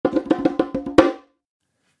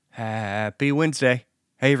Happy Wednesday.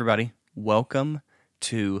 Hey, everybody. Welcome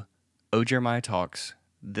to O Jeremiah Talks,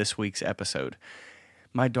 this week's episode.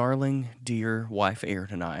 My darling, dear wife, Erin,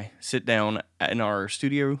 and I sit down in our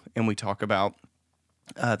studio and we talk about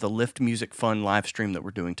the Lift Music Fun live stream that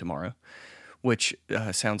we're doing tomorrow, which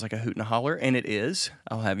sounds like a hoot and a holler, and it is,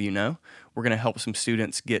 I'll have you know. We're going to help some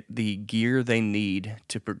students get the gear they need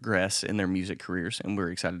to progress in their music careers, and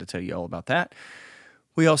we're excited to tell you all about that.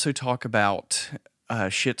 We also talk about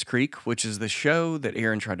Schitt's Creek, which is the show that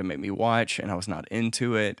Erin tried to make me watch, and I was not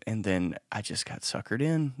into it, and then I just got suckered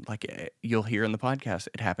in. Like you'll hear in the podcast,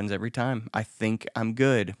 it happens every time. I think I'm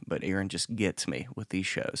good, but Erin just gets me with these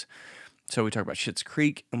shows. So we talk about Schitt's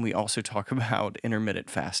Creek, and we also talk about intermittent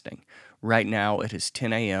fasting. Right now, it is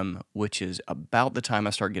 10 a.m., which is about the time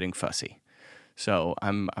I start getting fussy. So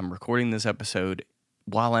I'm recording this episode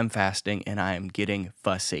while I'm fasting, and I am getting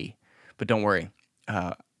fussy. But don't worry,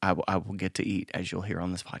 I will get to eat, as you'll hear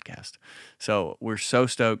on this podcast. So we're so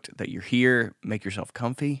stoked that you're here. Make yourself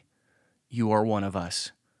comfy. You are one of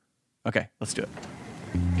us. Okay, let's do it.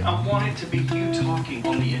 I want it to be you talking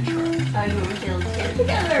on the intro. Oh, you want to get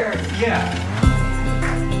together? Yeah.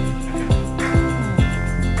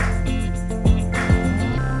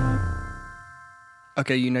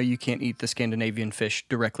 Okay, you know you can't eat the Scandinavian fish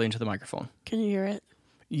directly into the microphone. Can you hear it?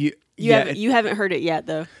 You haven't heard it yet,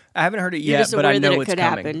 though. I haven't heard it You're yet, just but I aware that know it it's could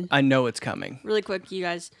coming. happen. I know it's coming. Really quick, you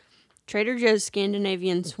guys. Trader Joe's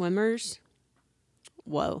Scandinavian swimmers.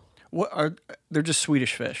 Whoa. They're just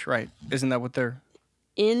Swedish fish, right? Isn't that what they're?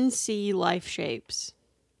 In-sea life shapes.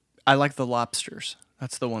 I like the lobsters.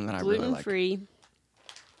 That's the one that I really like. Gluten-free.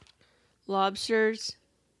 Lobsters.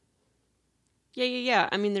 Yeah.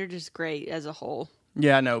 I mean, they're just great as a whole.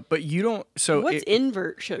 Yeah, I know, but you don't. So What's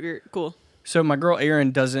invert sugar? Cool. So my girl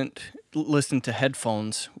Erin doesn't listen to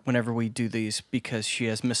headphones whenever we do these because she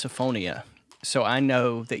has misophonia. So I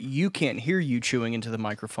know that you can't hear you chewing into the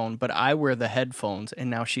microphone, but I wear the headphones, and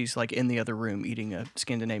now she's like in the other room eating a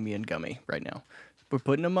Scandinavian gummy right now. We're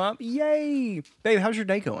putting them up. Yay! Babe, how's your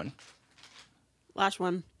day going? Last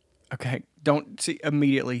one. Okay, don't see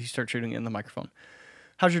immediately you start shooting in the microphone.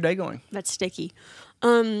 How's your day going? That's sticky.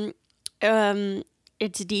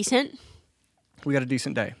 It's decent. We got a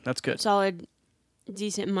decent day. That's good. Solid,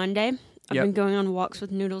 decent Monday. I've Yep. been going on walks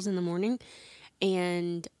with Noodles in the morning,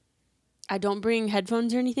 and I don't bring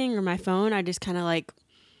headphones or anything or my phone. I just kind of like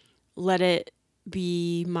let it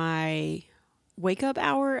be my wake up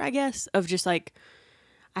hour, I guess, of just like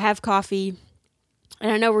I have coffee,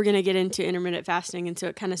 and I know we're going to get into intermittent fasting, and so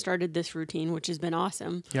it kind of started this routine, which has been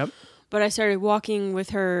awesome. Yep. But I started walking with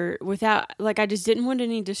her without, like, I just didn't want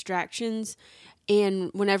any distractions. And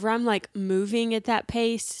whenever I'm like moving at that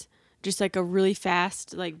pace, just like a really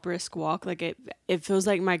fast, like brisk walk, like it feels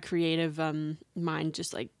like my creative mind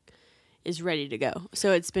just like is ready to go.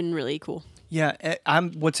 So it's been really cool. Yeah,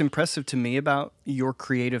 what's impressive to me about your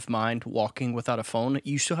creative mind walking without a phone,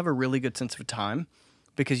 you still have a really good sense of time.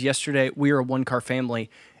 Because yesterday we were a one-car family,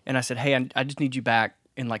 and I said, hey, I just need you back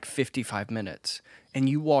in like 55 minutes. And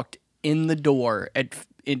you walked in the door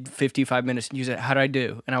in 55 minutes, and you said, how'd I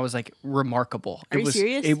do? And I was like, remarkable. Are you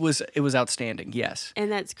serious? It was outstanding, yes.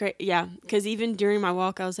 And that's great. Yeah, because even during my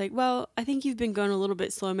walk, I was like, well, I think you've been going a little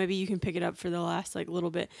bit slow. Maybe you can pick it up for the last like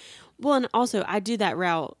little bit. Well, and also I do that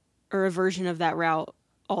route or a version of that route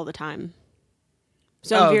all the time.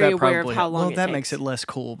 So I'm very aware of how long it takes. Well, that makes it less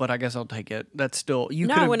cool, but I guess I'll take it. That's still...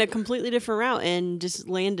 I went a completely different route and just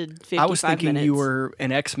landed 55 minutes. I was thinking you were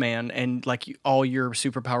an X-Man, and like all your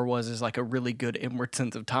superpower is like a really good inward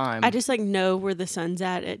sense of time. I just like know where the sun's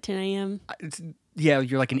at 10 a.m. Yeah,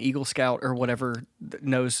 you're like an Eagle Scout or whatever that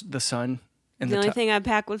knows the sun. And the only thing I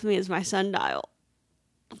pack with me is my sundial.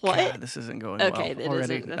 What? God, this isn't going well. Okay, that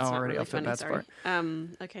isn't. That's not really off funny, the bad sorry. part.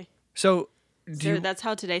 Okay. So that's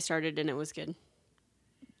how today started, and it was good.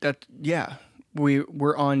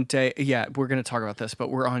 We're on day. Yeah, we're gonna talk about this, but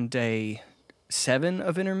we're on day 7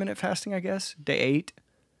 of intermittent fasting, I guess. Day 8.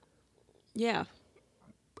 Yeah.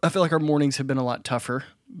 I feel like our mornings have been a lot tougher,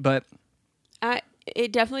 but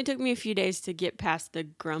it definitely took me a few days to get past the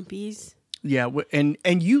grumpies. Yeah, and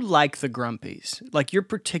you like the grumpies. Like, you're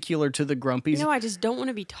particular to the grumpies. No, I just don't want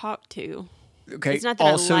to be talked to. Okay, it's not that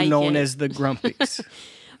also I like known it. as the grumpies.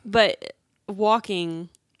 But walking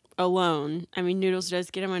alone, I mean, Noodles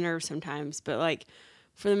does get on my nerves sometimes, but like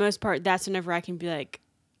for the most part, that's whenever I can be like,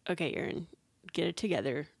 okay, Erin, get it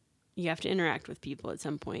together. You have to interact with people at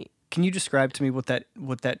some point. Can you describe to me what that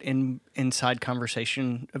inside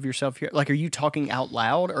conversation of yourself here? Like, are you talking out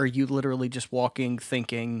loud, or are you literally just walking,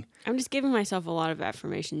 thinking? I'm just giving myself a lot of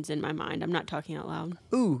affirmations in my mind. I'm not talking out loud.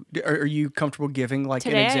 Ooh, are you comfortable giving like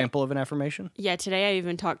Today an example of an affirmation? Yeah, today I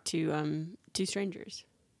even talked to 2 strangers.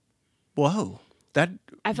 Whoa. That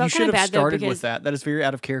I felt you should kinda have bad, though, started with because that. That is very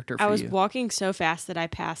out of character for I was you. walking so fast that I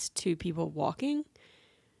passed two people walking.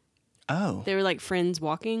 Oh. They were like friends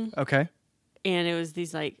walking, Okay. and it was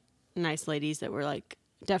these like nice ladies that were like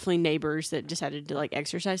definitely neighbors that decided to like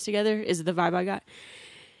exercise together, is the vibe I got.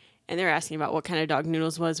 And they were asking about what kind of dog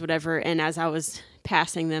Noodles was, whatever. And as I was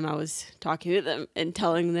passing them, I was talking to them and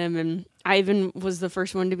telling them. And I even was the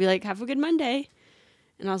first one to be like, have a good Monday.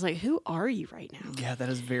 And I was like, who are you right now? Yeah, that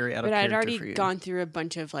is very out of But I'd character already for you. gone through a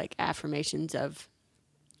bunch of like affirmations of.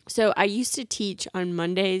 So I used to teach on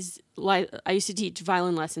Mondays. I used to teach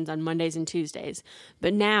violin lessons on Mondays and Tuesdays.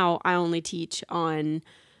 But now I only teach on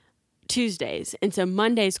Tuesdays. And so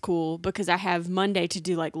Monday's cool because I have Monday to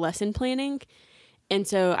do like lesson planning. And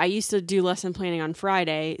so I used to do lesson planning on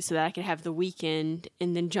Friday so that I could have the weekend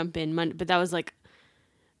and then jump in Monday. But that was like,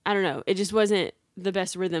 I don't know. It just wasn't the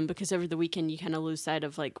best rhythm because over the weekend you kind of lose sight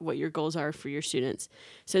of like what your goals are for your students.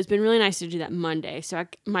 So it's been really nice to do that Monday. So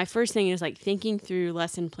my first thing is like thinking through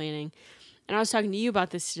lesson planning. And I was talking to you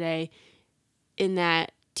about this today in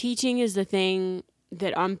that teaching is the thing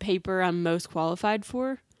that on paper I'm most qualified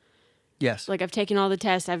for. Yes. Like I've taken all the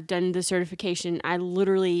tests. I've done the certification. I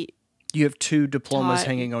literally You have 2 diplomas taught-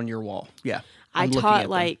 hanging on your wall. Yeah. I I'm looking taught at them.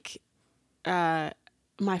 like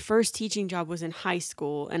my first teaching job was in high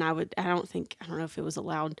school, and I don't know if it was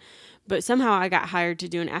allowed, but somehow I got hired to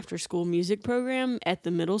do an after school music program at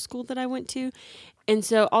the middle school that I went to. And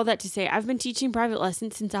so all that to say, I've been teaching private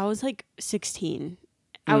lessons since I was like 16.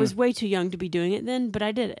 I was way too young to be doing it then, but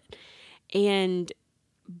I did it.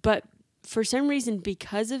 But for some reason,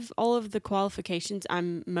 because of all of the qualifications,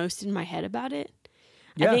 I'm most in my head about it.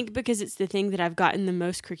 Yeah. I think because it's the thing that I've gotten the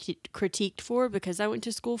most critiqued for because I went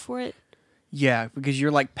to school for it. Yeah, because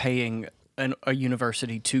you're like paying a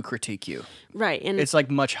university to critique you. Right. And It's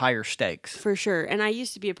like much higher stakes. for sure. And I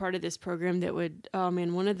used to be a part of this program that would, oh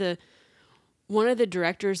man, one of the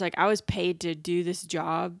directors, like I was paid to do this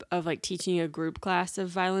job of like teaching a group class of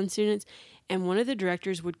violin students. And one of the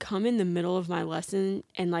directors would come in the middle of my lesson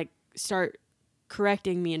and like start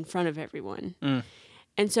correcting me in front of everyone.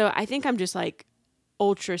 And so I think I'm just like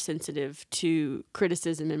ultra sensitive to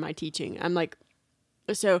criticism in my teaching. I'm like,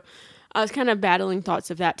 so I was kind of battling thoughts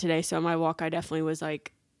of that today. So on my walk, I definitely was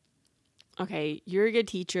like, okay, you're a good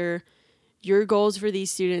teacher. Your goals for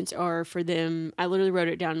these students are for them. I literally wrote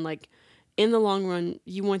it down like, in the long run,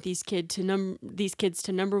 you want these kids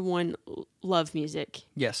to number one, love music.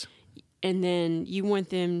 Yes. And then you want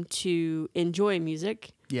them to enjoy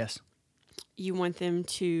music. Yes. You want them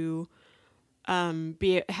to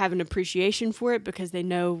have an appreciation for it because they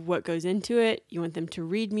know what goes into it. You want them to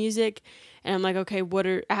read music. And I'm like, okay,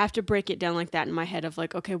 I have to break it down like that in my head of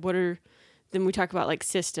like, okay, then we talk about like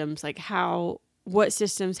systems, like what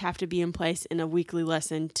systems have to be in place in a weekly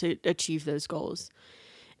lesson to achieve those goals.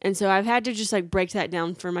 And so I've had to just like break that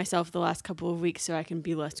down for myself the last couple of weeks so I can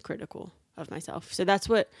be less critical of myself. So that's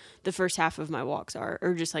what the first half of my walks are,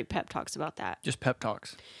 or just like pep talks about that. Just pep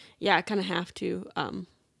talks. Yeah, I kind of have to.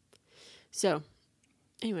 So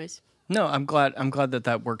anyways. No, I'm glad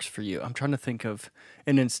that works for you. I'm trying to think of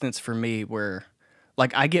an instance for me where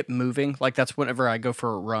like I get moving, like that's whenever I go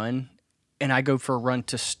for a run, and I go for a run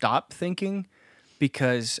to stop thinking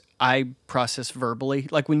because I process verbally.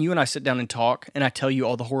 Like when you and I sit down and talk and I tell you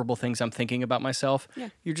all the horrible things I'm thinking about myself,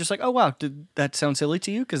 you're just like, oh wow, did that sound silly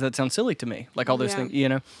to you? Because that sounds silly to me. Like all those things, you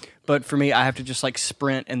know? But for me, I have to just like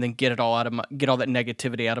sprint and then get all that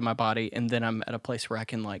negativity out of my body. And then I'm at a place where I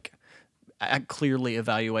can like, I clearly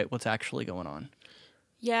evaluate what's actually going on.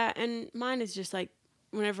 Yeah, and mine is just like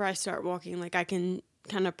whenever I start walking, like I can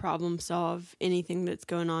kind of problem solve anything that's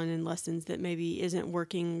going on in lessons that maybe isn't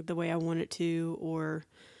working the way I want it to, or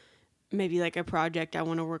maybe like a project I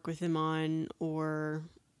want to work with them on, or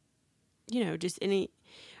just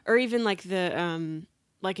or even like the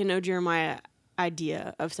like an O Jeremiah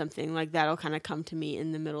idea of something like that'll kind of come to me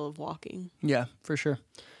in the middle of walking. Yeah, for sure.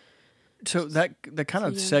 So that kind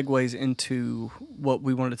of segues into what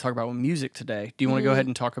we wanted to talk about with music today. Do you want to go ahead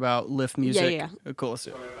and talk about Lift Music? Yeah. Oh, cool, let's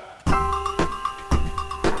do it.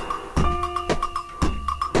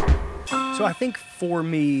 So I think for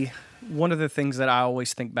me, one of the things that I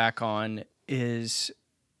always think back on is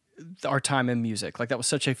our time in music. Like that was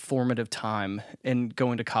such a formative time in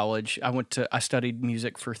going to college. I studied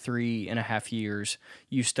music for 3.5 years.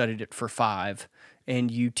 You studied it for 5.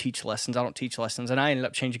 And you teach lessons. I don't teach lessons. And I ended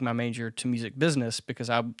up changing my major to music business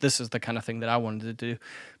because this is the kind of thing that I wanted to do.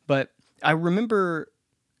 But I remember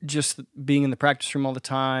just being in the practice room all the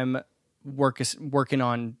time, working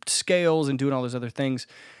on scales and doing all those other things.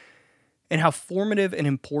 and how formative and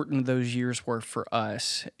important those years were for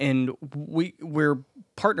us. And we're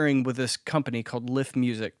partnering with this company called Lift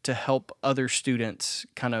Music to help other students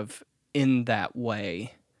kind of in that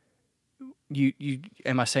way. You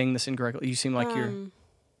am I saying this incorrectly? You seem like you're...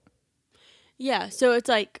 Yeah, so it's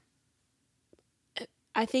like,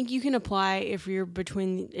 I think you can apply if you're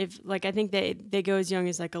I think they go as young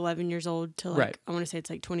as like 11 years old to like, Right. I want to say it's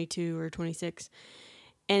like 22 or 26.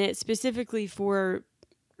 And it's specifically for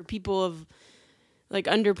people of like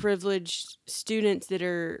underprivileged students that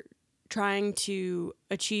are trying to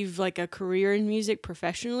achieve like a career in music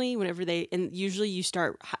professionally and usually you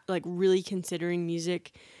start like really considering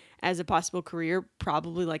music as a possible career,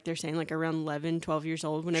 probably like they're saying like around 11, 12 years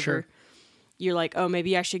old, whenever Sure. you're like, oh,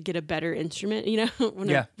 maybe I should get a better instrument,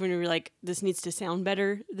 when you're like, this needs to sound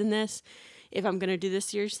better than this if I'm going to do this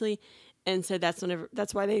seriously. And so that's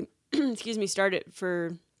why they, start it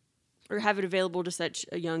or have it available to such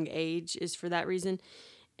a young age, is for that reason.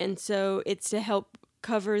 And so it's to help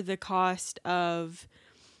cover the cost of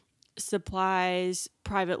supplies,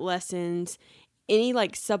 private lessons, any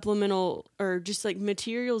like supplemental or just like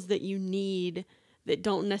materials that you need that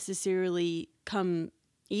don't necessarily come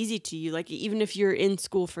easy to you. Like even if you're in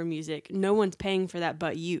school for music, no one's paying for that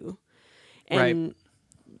but you. And Right.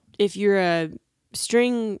 if you're a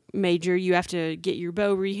string major, you have to get your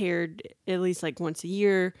bow rehaired at least like once a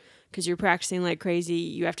year because you're practicing like crazy.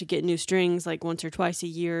 You have to get new strings like once or twice a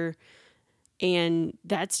year. And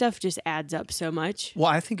that stuff just adds up so much.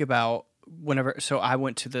 Well, I think about so I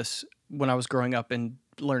went to this when I was growing up and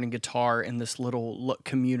learning guitar in this little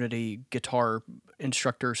community guitar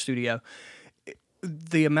instructor studio.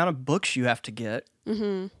 The amount of books you have to get,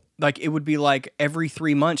 like it would be like every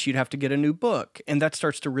 3 months you'd have to get a new book, and that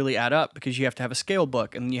starts to really add up because you have to have a scale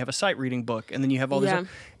book, and then you have a sight reading book, and then you have all this.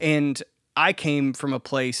 And I came from a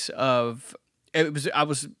place of I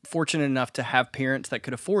was fortunate enough to have parents that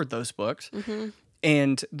could afford those books,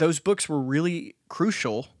 and those books were really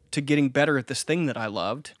crucial to getting better at this thing that I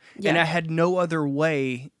loved, and I had no other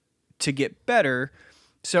way to get better.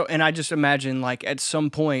 So, and I just imagine like at some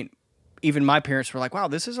point, even my parents were like, wow,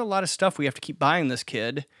 this is a lot of stuff we have to keep buying this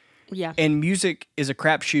kid. Yeah. And music is a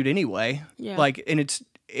crapshoot anyway. Yeah. Like, and it's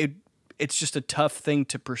just a tough thing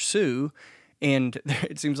to pursue. And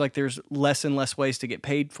it seems like there's less and less ways to get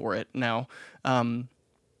paid for it now.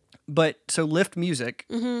 But so Lift Music,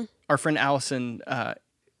 our friend Allison,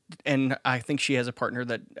 and I think she has a partner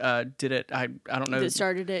that did it. I don't know. That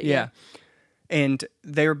started it. Yeah. And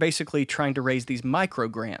they're basically trying to raise these micro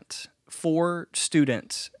grants for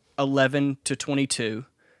students 11 to 22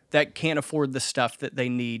 that can't afford the stuff that they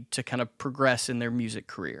need to kind of progress in their music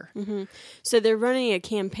career. So they're running a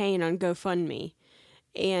campaign on GoFundMe,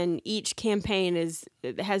 and each campaign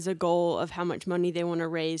has a goal of how much money they want to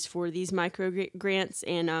raise for these micro grants,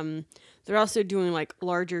 and they're also doing like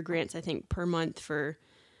larger grants, I think, per month for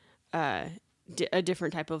a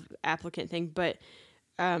different type of applicant thing, but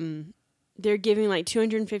they're giving like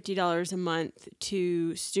 $250 a month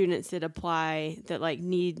to students that apply that like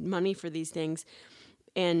need money for these things.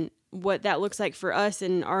 And what that looks like for us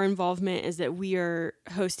and our involvement is that we are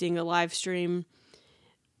hosting a live stream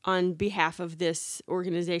on behalf of this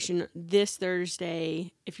organization this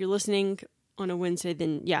Thursday. If you're listening on a Wednesday,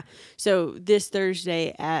 then yeah. So this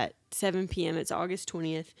Thursday at 7 p.m., it's August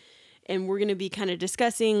 20th. And we're going to be kind of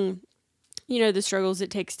discussing, the struggles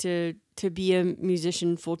it takes to be a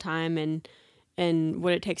musician full time and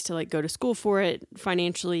what it takes to like go to school for it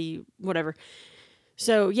financially, whatever.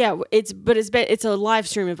 So yeah, it's a live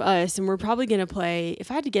stream of us, and we're probably going to play,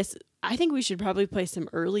 if I had to guess, I think we should probably play some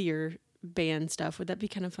earlier band stuff. Would that be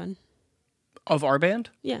kind of fun? Of our band?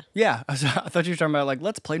 Yeah. Yeah. I thought you were talking about like,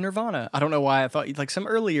 let's play Nirvana. I don't know why I thought like some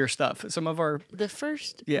earlier stuff. Some of our... The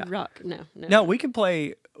first rock. No. No, we can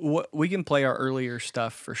play our earlier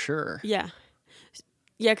stuff for sure. Yeah.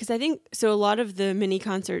 Yeah, because I think, so a lot of the mini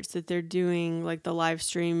concerts that they're doing, like the live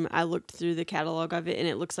stream, I looked through the catalog of it, and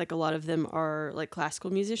it looks like a lot of them are like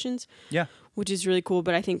classical musicians. Yeah. Which is really cool,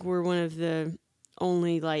 but I think we're one of the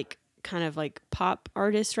only like kind of like pop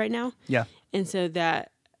artists right now. Yeah. And so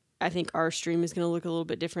that, I think our stream is going to look a little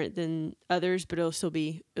bit different than others, but it'll still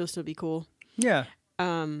be cool. Yeah.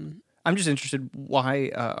 I'm just interested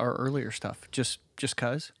why our earlier stuff, just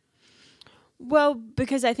 'cause? Well,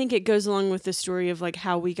 because I think it goes along with the story of like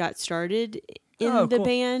how we got started in the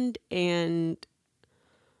band and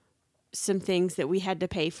some things that we had to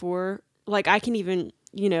pay for. Like I can even,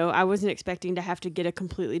 I wasn't expecting to have to get a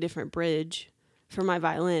completely different bridge for my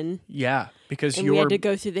violin. Yeah, because we had to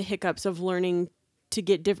go through the hiccups of learning to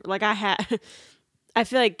get different. Like I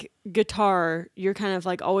feel like guitar, you're kind of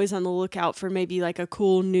like always on the lookout for maybe like a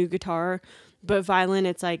cool new guitar, but violin,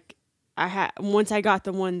 it's like once I got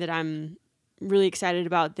the one that I'm really excited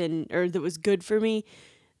about, or that was good for me,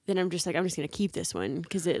 then I'm just going to keep this one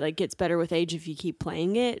because it like gets better with age if you keep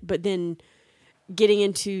playing it. But then getting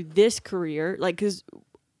into this career, like, because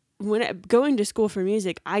going to school for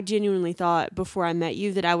music, I genuinely thought before I met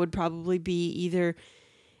you that I would probably be either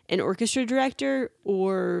an orchestra director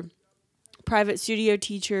or private studio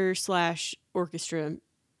teacher / orchestra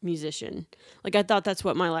musician. Like, I thought that's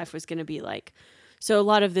what my life was going to be like. So a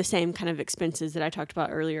lot of the same kind of expenses that I talked about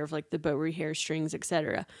earlier of like the bow rehair, strings,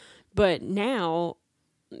 etc. But now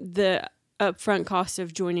the upfront cost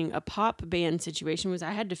of joining a pop band situation was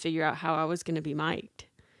I had to figure out how I was going to be mic'd.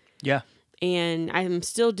 Yeah. And I'm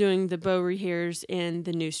still doing the bow rehairs and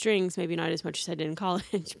the new strings, maybe not as much as I did in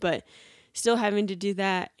college, but still having to do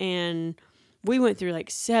that. And we went through like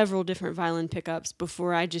several different violin pickups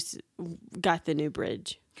before I just got the new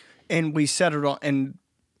bridge. And we settled on, and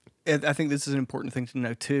I think this is an important thing to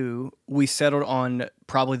know too, we settled on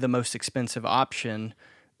probably the most expensive option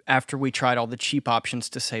after we tried all the cheap options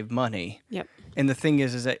to save money. Yep. And the thing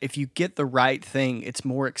is that if you get the right thing, it's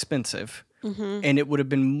more expensive. Mm-hmm. And it would have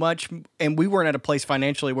been much, and we weren't at a place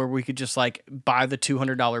financially where we could just like buy the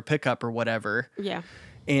 $200 pickup or whatever. Yeah.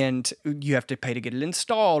 And you have to pay to get it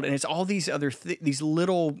installed. And it's all these other, these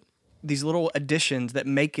little additions that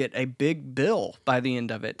make it a big bill by the end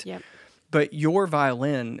of it. Yep. But your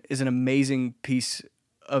violin is an amazing piece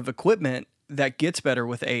of equipment that gets better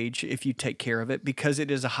with age if you take care of it, because it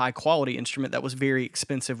is a high quality instrument that was very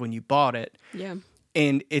expensive when you bought it. Yeah.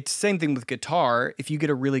 And it's the same thing with guitar. If you get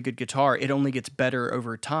a really good guitar, it only gets better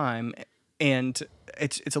over time. And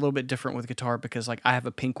it's a little bit different with guitar because like I have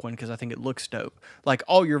a pink one because I think it looks dope. Like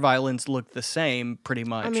all your violins look the same pretty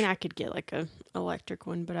much. I mean, I could get like a electric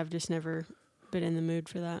one, but I've just never been in the mood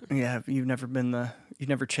for that. Yeah, you've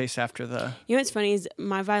never chased after the... You know what's funny is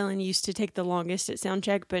my violin used to take the longest at sound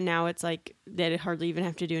check, but now it's like they hardly even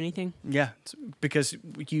have to do anything. Yeah, because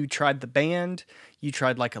you tried the band, you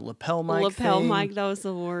tried like a lapel mic Lapel thing. mic, that was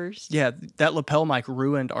the worst. Yeah, that lapel mic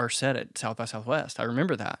ruined our set at South by Southwest. I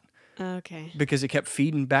remember that. Okay. Because it kept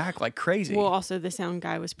feeding back like crazy. Well, also the sound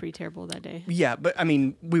guy was pretty terrible that day. Yeah, but I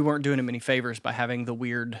mean, we weren't doing him any favors by having the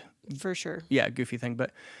weird... For sure. Yeah, goofy thing.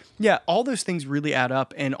 But yeah, all those things really add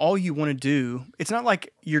up. And all you want to do, it's not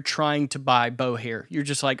like you're trying to buy bow hair. You're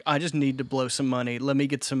just like, I just need to blow some money. Let me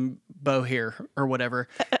get some bow hair or whatever.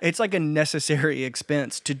 It's like a necessary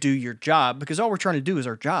expense to do your job because all we're trying to do is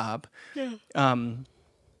our job. Yeah.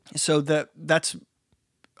 So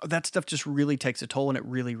that stuff just really takes a toll and it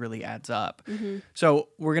really, really adds up. Mm-hmm. So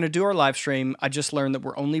we're going to do our live stream. I just learned that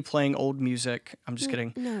we're only playing old music. I'm just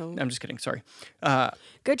kidding. No. I'm just kidding. Sorry.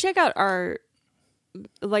 Go check out our,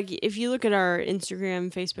 like, if you look at our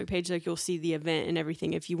Instagram, Facebook page, like, you'll see the event and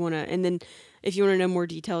everything if you want to, and then if you want to know more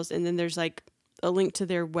details, and then there's, like, a link to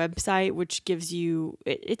their website, which gives you,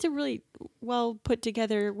 it's a really well put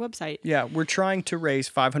together website. Yeah, we're trying to raise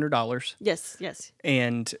 $500. Yes.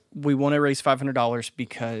 And we want to raise $500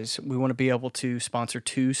 because we want to be able to sponsor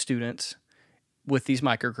 2 students with these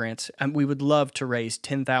micro grants. And we would love to raise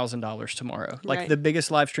 $10,000 tomorrow. Like Right. the biggest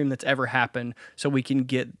live stream that's ever happened, so we can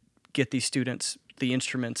get these students the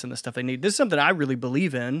instruments and the stuff they need. This is something I really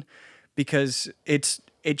believe in because it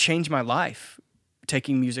changed my life.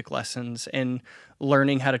 Taking music lessons and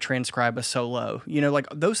learning how to transcribe a solo, like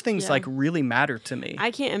those things like really matter to me.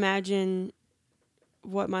 I can't imagine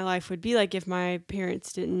what my life would be like if my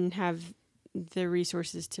parents didn't have the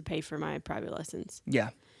resources to pay for my private lessons.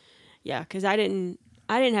 Yeah. Yeah, because I didn't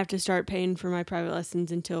have to start paying for my private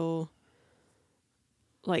lessons until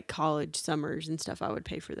like college summers and stuff. I would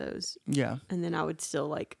pay for those. Yeah. And then I would still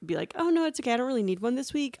like be like, oh no, it's okay. I don't really need one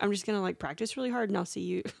this week. I'm just going to like practice really hard and I'll see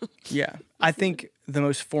you. Yeah. I think the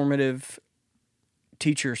most formative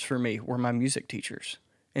teachers for me were my music teachers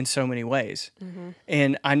in so many ways. Mm-hmm.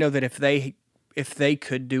 And I know that if they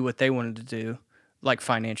could do what they wanted to do, like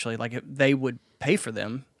financially, like they would pay for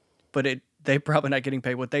them, but they probably not getting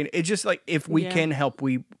paid what it's just like, if we can help,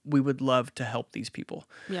 we would love to help these people.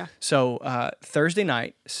 Yeah. So Thursday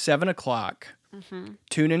night, 7:00, mm-hmm.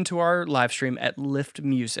 tune into our live stream at Lift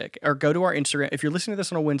Music, or go to our Instagram. If you're listening to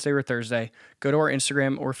this on a Wednesday or Thursday, go to our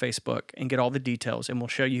Instagram or Facebook and get all the details, and we'll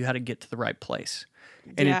show you how to get to the right place.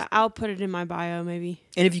 And yeah, I'll put it in my bio maybe.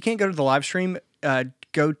 And if you can't go to the live stream, go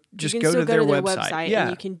to their their website. Yeah. And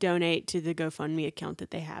you can donate to the GoFundMe account that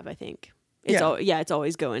they have, I think. Yeah. It's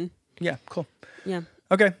always going. Yeah, cool. Yeah.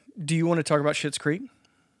 Okay. Do you want to talk about Schitt's Creek?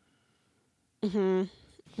 Mm-hmm.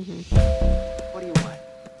 What do you want?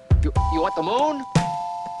 You want the moon?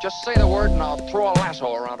 Just say the word and I'll throw a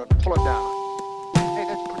lasso around it and pull it down. Hey,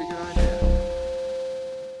 that's a pretty good idea.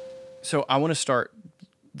 So I want to start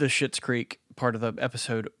the Schitt's Creek part of the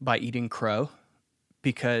episode by eating crow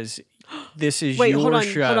because this is Wait, your hold on,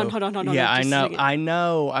 show. hold on. Yeah, Just a second. I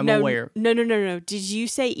know. I'm no, aware. No. Did you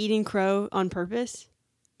say eating crow on purpose?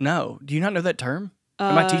 No. Do you not know that term?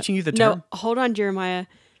 Am I teaching you the term? No, hold on, Jeremiah.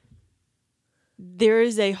 There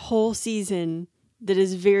is a whole season that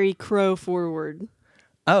is very crow forward.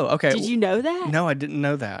 Oh, okay. Did you know that? No, I didn't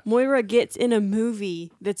know that. Moira gets in a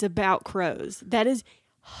movie that's about crows. That is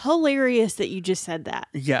hilarious that you just said that.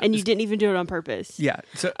 Yeah. And you didn't even do it on purpose. Yeah.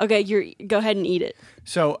 So Okay, go ahead and eat it.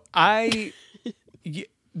 So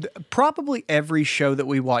probably every show that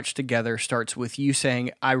we watch together starts with you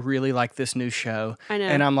saying, "I really like this new show." I know.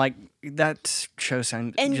 And I'm like, that show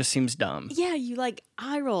just seems dumb. Yeah, you like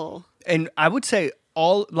eye roll. And I would say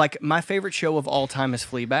my favorite show of all time is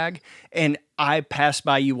Fleabag, and I passed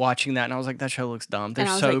by you watching that, and I was like, that show looks dumb. They're And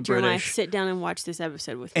I was so like, Jeremiah, British. sit down and watch this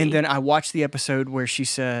episode with me. And then I watched the episode where she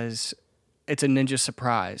says it's a ninja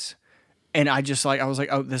surprise. And I was like,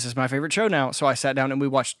 oh, this is my favorite show now. So I sat down and we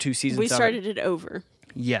watched 2 seasons we of it. started it over.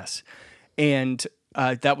 Yes. And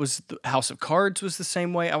that was House of Cards was the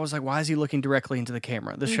same way. I was like, why is he looking directly into the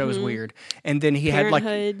camera? This show is weird. And then he had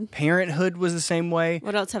like Parenthood was the same way.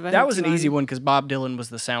 What else have I That heard was an you easy on? one because Bob Dylan was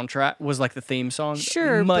the soundtrack, was like the theme song.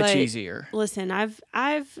 Sure, Much but easier. Listen,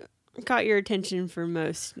 I've got your attention for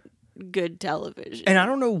most good television. And I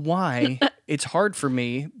don't know why it's hard for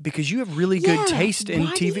me because you have really good taste in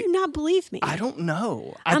why TV. do you not believe me? I don't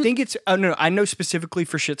know. I think it's no. I know specifically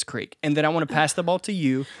for Schitt's Creek, and then I want to pass the ball to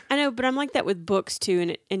you. I know, but I'm like that with books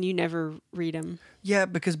too, and you never read them. Yeah,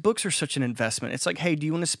 because books are such an investment. It's like, hey, do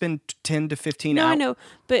you want to spend 10 to 15 No, hours? I know,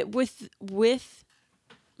 but with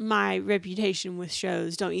my reputation with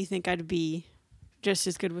shows, don't you think I'd be just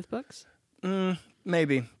as good with books?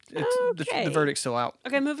 Maybe. Okay. The verdict's still out.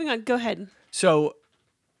 Okay, moving on. Go ahead. So,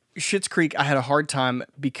 Schitt's Creek, I had a hard time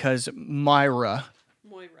because Moira,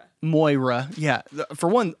 yeah. For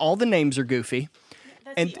one, all the names are goofy.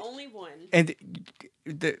 That's And- the only one. And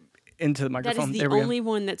into the That microphone. is the there we only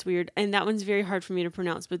one that's weird, and that one's very hard for me to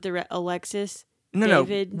pronounce. But Alexis, No,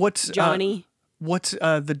 David, what's Johnny, What's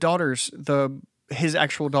his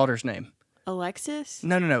actual daughter's name? Alexis,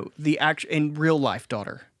 No. The in real life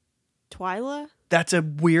daughter. Twyla. That's a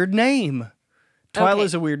weird name.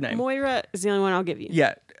 Twyla's a weird name. Moira is the only one I'll give you.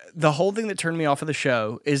 Yeah. The whole thing that turned me off of the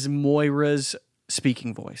show is Moira's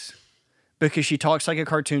speaking voice. Because she talks like a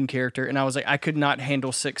cartoon character, and I was like, I could not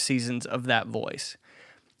handle 6 seasons of that voice.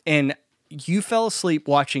 And you fell asleep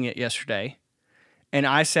watching it yesterday, and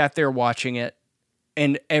I sat there watching it,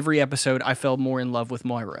 and every episode I fell more in love with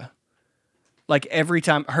Moira. Like every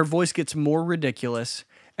time her voice gets more ridiculous,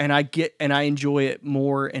 and I enjoy it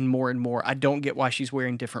more and more and more. I don't get why she's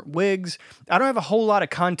wearing different wigs. I don't have a whole lot of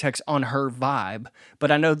context on her vibe, but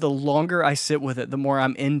I know the longer I sit with it, the more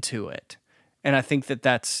I'm into it. And I think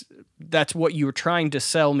that's what you were trying to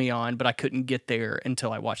sell me on, but I couldn't get there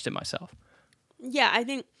until I watched it myself. Yeah, I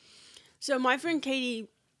think so. My friend Katie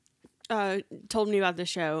told me about the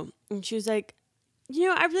show, and she was like,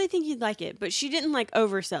 I really think you'd like it, but she didn't like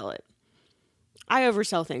oversell it. I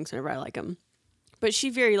oversell things whenever I like them, but she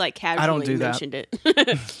very casually mentioned it.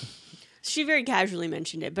 She very casually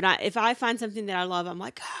mentioned it, but if I find something that I love, I'm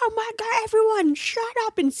like, oh my God, everyone shut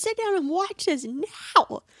up and sit down and watch this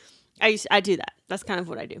now. I do that. That's kind of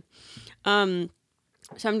what I do.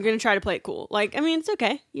 So I'm going to try to play it cool. It's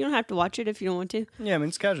okay. You don't have to watch it if you don't want to. Yeah,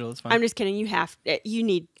 it's casual. It's fine. I'm just kidding.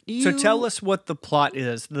 So tell us what the plot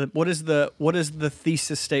is. What is the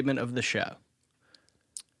thesis statement of the show?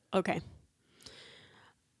 Okay.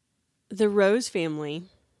 The Rose family,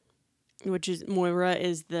 which is Moira,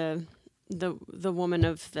 is the woman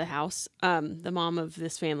of the house, the mom of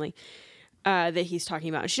this family that he's talking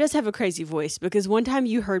about. She does have a crazy voice because one time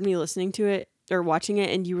you heard me listening to it or watching it,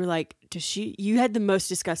 and you were like, "Does she?" You had the most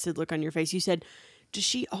disgusted look on your face. You said, "Does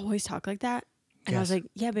she always talk like that?" And I was like,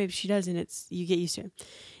 "Yeah, babe, she does," and you get used to it.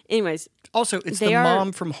 Anyways, also it's the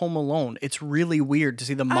mom from Home Alone. It's really weird to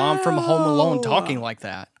see the mom from Home Alone talking like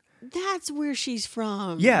that. That's where she's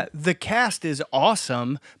from. Yeah, the cast is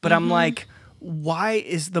awesome, but I'm like, why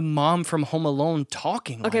is the mom from Home Alone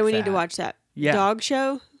talking like that? Okay, we need to watch that. Yeah. Dog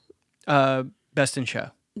Show? Best in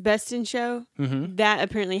Show. Best in Show? Mm-hmm. That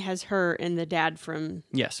apparently has her and the dad from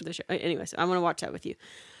the show. Anyways, I want to watch that with you.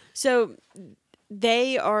 So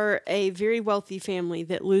they are a very wealthy family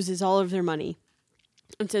that loses all of their money.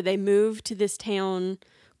 And so they move to this town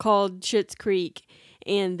called Schitt's Creek.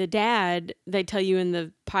 And the dad, they tell you in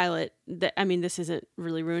the pilot, that this isn't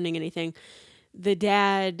really ruining anything. The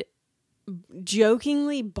dad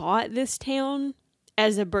jokingly bought this town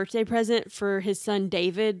as a birthday present for his son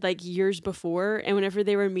David, years before. And whenever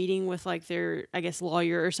they were meeting with their, I guess,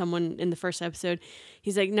 lawyer or someone in the first episode,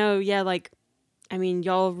 he's like, no, yeah, I mean,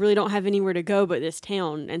 y'all really don't have anywhere to go but this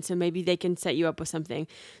town, and so maybe they can set you up with something.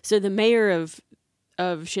 So the mayor of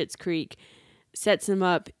Schitt's Creek sets them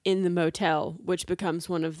up in the motel, which becomes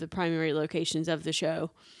one of the primary locations of the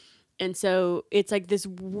show. And so it's like this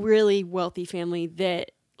really wealthy family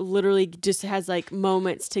that literally just has like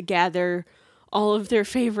moments to gather all of their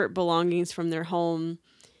favorite belongings from their home,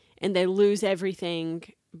 and they lose everything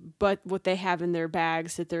but what they have in their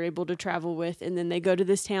bags that they're able to travel with. And then they go to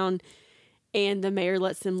this town, and the mayor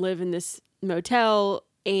lets them live in this motel,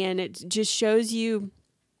 and it just shows you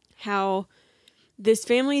how this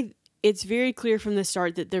family, it's very clear from the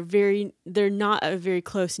start that they're not a very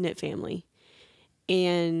close-knit family,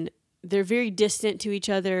 and they're very distant to each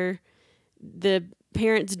other. The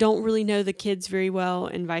parents don't really know the kids very well,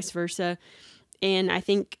 and vice versa. And I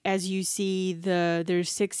think as you see there's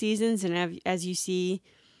 6 seasons, and as you see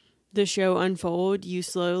the show unfold, you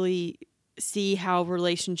slowly see how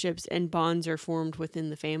relationships and bonds are formed within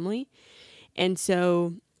the family. And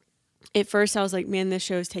so at first I was like, man, this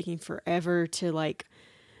show is taking forever to like,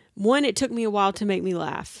 one, it took me a while to make me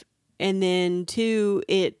laugh. And then 2,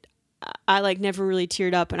 I like never really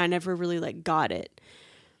teared up, and I never really like got it.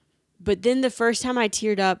 But then the first time I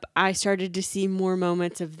teared up, I started to see more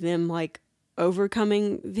moments of them like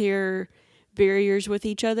overcoming their barriers with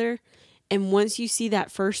each other. And once you see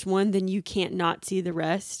that first one, then you can't not see the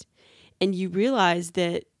rest. And you realize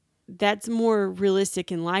that that's more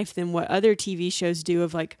realistic in life than what other TV shows do.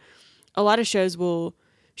 Of like, a lot of shows will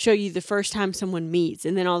show you the first time someone meets,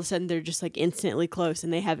 and then all of a sudden they're just like instantly close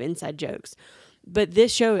and they have inside jokes. But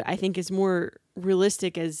this show, I think, is more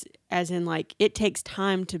realistic as in like, it takes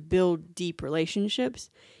time to build deep relationships,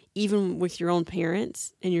 even with your own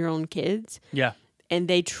parents and your own kids. Yeah. And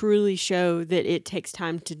they truly show that it takes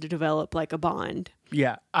time to develop like a bond.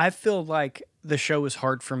 Yeah. I feel like the show is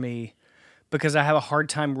hard for me because I have a hard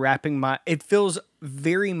time it feels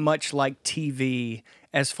very much like TV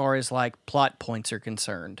as far as like plot points are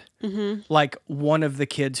concerned. Mm-hmm. Like one of the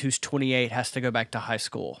kids who's 28 has to go back to high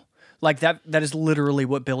school. Like that is literally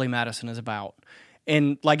what Billy Madison is about.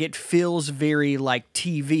 And like it feels very like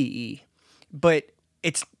TV, but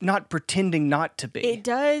it's not pretending not to be. It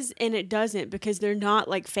does and it doesn't, because they're not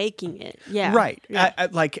like faking it. Yeah. Right. Yeah.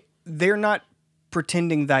 Like they're not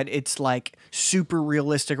pretending that it's like super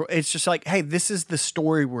realistic. It's just like, hey, this is the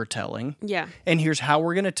story we're telling. Yeah. And here's how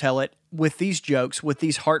we're going to tell it with these jokes, with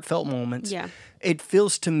these heartfelt moments. Yeah. It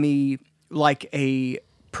feels to me like a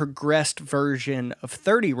progressed version of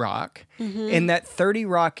 30 Rock, and that 30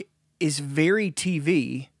 Rock is very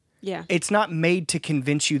TV. Yeah. It's not made to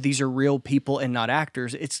convince you these are real people and not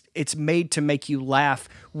actors. It's made to make you laugh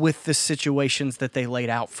with the situations that they laid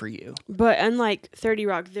out for you. But unlike 30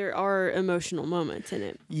 Rock, there are emotional moments in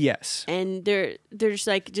it. Yes. And they're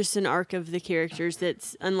just an arc of the characters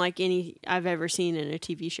that's unlike any I've ever seen in a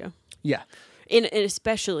TV show. Yeah. And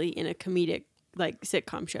especially in a comedic like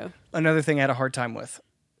sitcom show. Another thing I had a hard time with.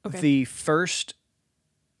 Okay. The first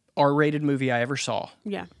R-rated movie I ever saw.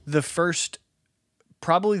 Yeah.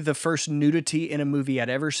 Probably the first nudity in a movie I'd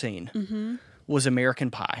ever seen was American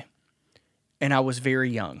Pie. And I was very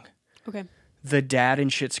young. Okay. The dad in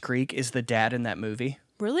Schitt's Creek is the dad in that movie.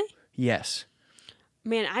 Really? Yes.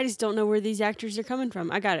 Man, I just don't know where these actors are coming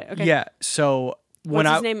from. I got it. Okay. Yeah. So What's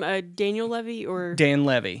his name? Daniel Levy or Dan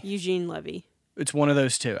Levy. Eugene Levy? It's one of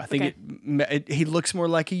those two. I think he looks more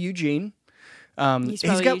like a Eugene. He's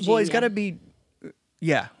got to be,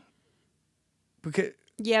 yeah. Because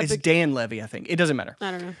yeah, it's Dan Levy, I think. It doesn't matter.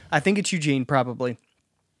 I don't know. I think it's Eugene probably.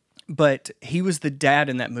 But he was the dad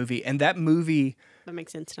in that movie, and that movie. That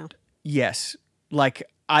makes sense now. Yes, like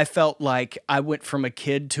I felt like I went from a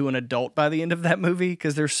kid to an adult by the end of that movie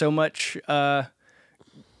because there's so much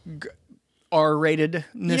R-ratedness.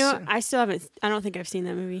 You know, I don't think I've seen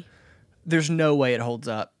that movie. There's no way it holds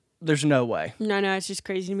up. There's no way. No, it's just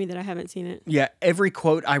crazy to me that I haven't seen it. Yeah, every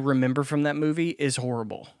quote I remember from that movie is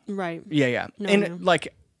horrible. Right. Yeah. No, and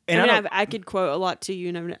like, and I could quote a lot to you,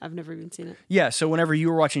 and I've never even seen it. Yeah. So whenever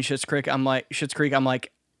you were watching Schitt's Creek, I'm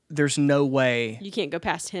like, there's no way you can't go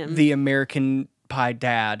past him. The American Pie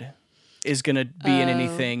dad is gonna be in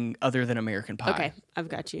anything other than American Pie. Okay, I've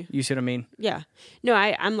got you. You see what I mean? Yeah. No,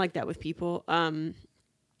 I'm like that with people.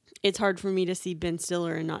 It's hard for me to see Ben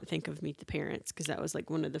Stiller and not think of Meet the Parents, because that was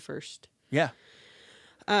like one of the first. Yeah.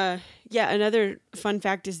 Another fun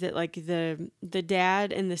fact is that like the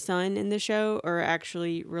dad and the son in the show are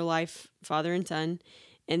actually real life father and son,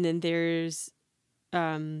 and then there's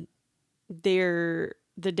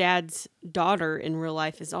the dad's daughter in real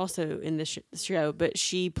life is also in the show, but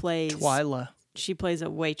she plays Twyla. She plays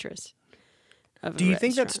a waitress. Do you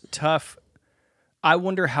think that's tough? I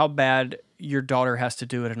wonder how bad your daughter has to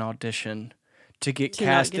do at an audition to get To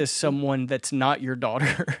not cast get- as someone that's not your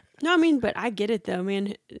daughter. No, I mean, but I get it though,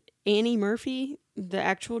 man. Annie Murphy, the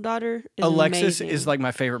actual daughter, is Alexis amazing. is like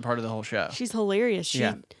my favorite part of the whole show. She's hilarious.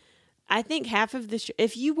 Yeah. I think half of the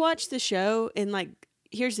if you watch the show and like,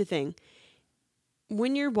 here's the thing.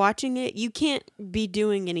 When you're watching it, you can't be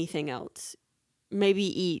doing anything else. Maybe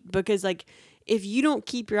eat, because like if you don't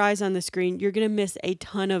keep your eyes on the screen, you're going to miss a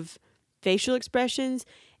ton of facial expressions.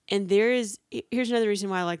 And here's another reason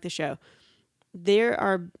why I like the show. There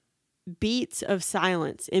are beats of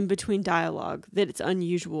silence in between dialogue that it's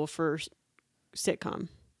unusual for sitcom.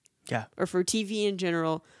 Yeah. Or for TV in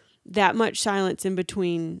general. That much silence in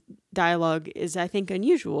between dialogue is, I think,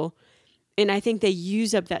 unusual. And I think they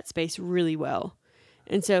use up that space really well.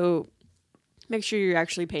 And so make sure you're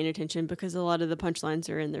actually paying attention, because a lot of the punchlines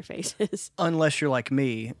are in their faces. Unless you're like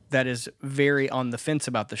me, that is very on the fence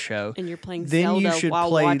about the show. And you're playing Then Zelda you should while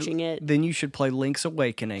play. watching it. Then you should play Link's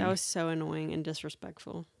Awakening. That was so annoying and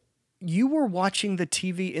disrespectful. You were watching the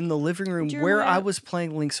TV in the living room Would you where I want- was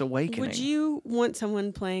playing Link's Awakening. Would you want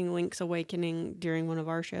someone playing Link's Awakening during one of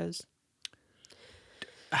our shows?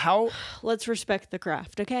 How Let's respect the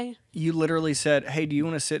craft, okay? you literally said, "Hey, do you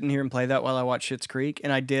want to sit in here and play that while I watch Schitt's Creek?"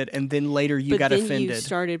 And I did, and then later you But got then offended. you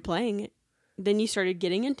started playing it. Then you started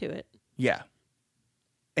getting into it. Yeah,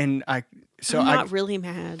 and I'm not really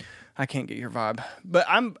mad. I can't get your vibe, but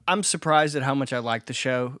I'm surprised at how much I like the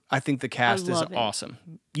show. I think the cast is love it. awesome.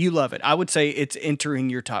 You love it. I would say it's entering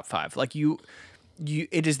your top 5. Like you,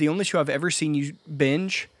 it is the only show I've ever seen you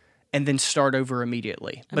binge and then start over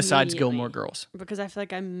immediately. Besides Gilmore Girls, Because I feel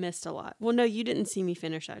like I missed a lot. Well, no, you didn't see me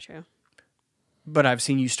finish that show. but I've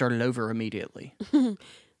seen you start it over immediately. Oh,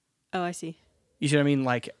 I see. You see what I mean?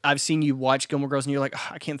 Like I've seen you watch Gilmore Girls and you're like,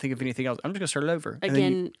 I can't think of anything else. I'm just gonna start it over. And then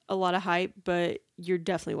Again, a lot of hype, but you're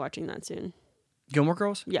definitely watching that soon. Gilmore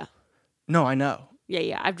Girls? Yeah. No, I know.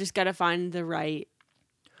 Yeah. I've just got to find the right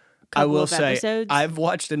I couple will of say episodes. I've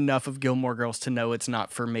watched enough of Gilmore Girls to know it's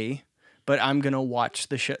not for me, but I'm gonna watch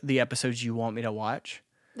the episodes you want me to watch.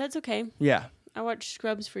 That's okay. Yeah. I watched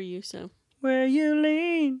Scrubs for you, so Where you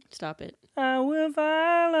lean, stop it. I will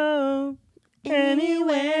follow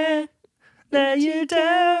anywhere that you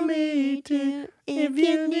tell me to. If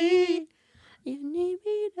you need, You need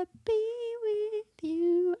me to be with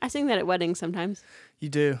you. I sing that at weddings sometimes. you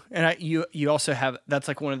do, and you also have. That's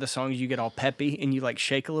like one of the songs you get all peppy and you like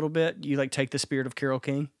shake a little bit. You like take the spirit of Carole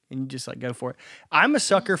King and you just like go for it. I'm a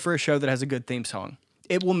sucker for a show that has a good theme song.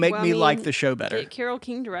 It will make Well, me I like mean, the show better, Get Carole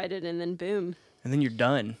King to write it, and then boom. and then you're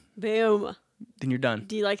done. Boom. Then you're done.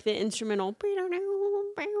 Do you like the instrumental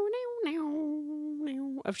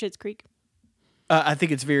of Schitt's Creek? I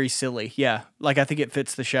think it's very silly. Yeah, like I think it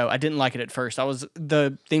fits the show. I didn't like it at first.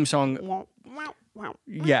 The theme song.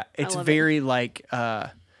 Yeah, it's love very like.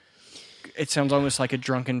 It sounds almost like a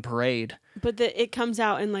drunken parade. But it comes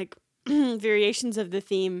out in like variations of the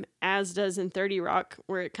theme, as does in 30 Rock,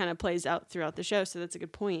 where it kind of plays out throughout the show. So that's a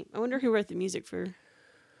good point. I wonder who wrote the music for.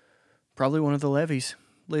 Probably one of the Livvies.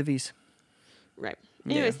 Right.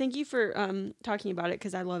 Yeah. Anyways, thank you for talking about it,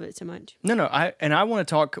 because I love it so much. No. I want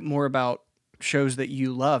to talk more about shows that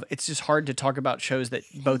you love. It's just hard to talk about shows that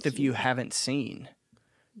both of you haven't seen.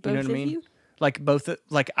 Both You know what of I mean? you? Like both,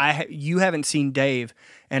 you haven't seen Dave,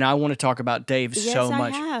 and I want to talk about Dave Yes, so I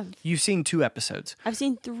much. have. You've seen 2 episodes. I've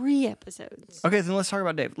seen 3 episodes. Okay, then let's talk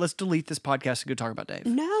about Dave. Let's delete this podcast and go talk about Dave.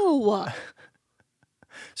 No,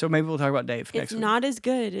 So maybe we'll talk about Dave next it's week. not as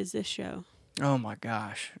good as this show. Oh my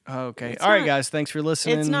gosh. Okay. It's All right, not. guys. Thanks for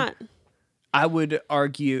listening. It's not. I would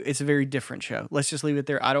argue it's a very different show. Let's just leave it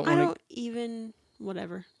there. I don't I want don't even.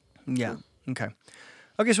 Whatever. to. Yeah. Okay.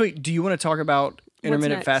 Okay, sweet. Do you want to talk about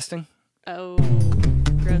intermittent next? fasting? Oh,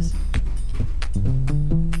 gross.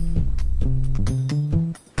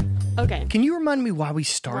 Okay. Can you remind me why we Why we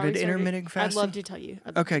started intermittent fasting? I'd love to tell you.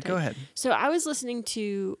 Okay, go ahead. So I was listening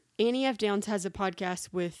to Annie F. Downs has a podcast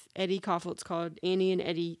with Eddie Koffel. It's called Annie and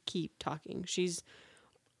Eddie Keep Talking. She's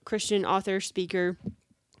Christian author, speaker,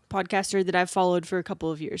 podcaster that I've followed for a couple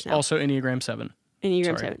of years now. Also, Enneagram 7. Enneagram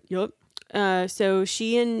Sorry. 7. Yep. So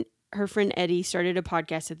she and her friend Eddie started a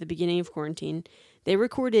podcast at the beginning of quarantine. They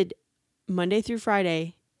recorded Monday through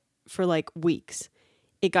Friday for like weeks.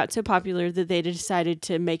 It got so popular that they decided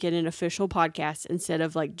to make it an official podcast instead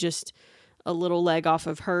of like just a little leg off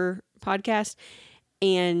of her podcast.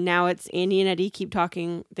 And now it's Andy and Eddie Keep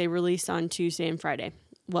Talking. They release on Tuesday and Friday.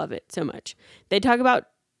 Love it so much. They talk about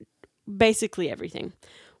basically everything.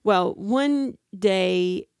 Well, one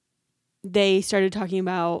day they started talking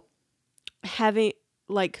about having,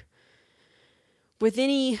 like, with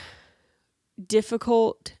any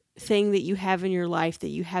difficult thing that you have in your life that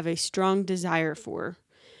you have a strong desire for,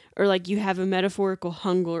 or like you have a metaphorical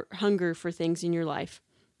hunger for things in your life,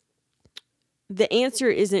 the answer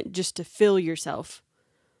isn't just to fill yourself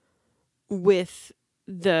with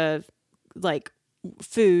the like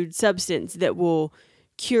food substance that will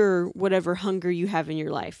cure whatever hunger you have in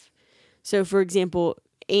your life. So for example,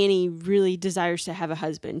 Annie really desires to have a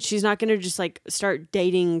husband. She's not going to just like start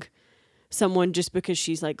dating someone just because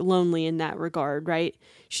she's like lonely in that regard, right?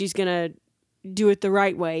 She's going to do it the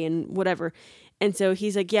right way and whatever. And so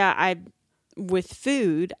he's like, yeah, with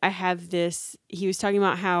food, I have this. He was talking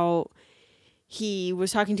about how he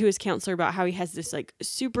was talking to his counselor about how he has this like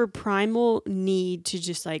super primal need to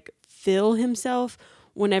just like fill himself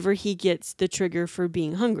whenever he gets the trigger for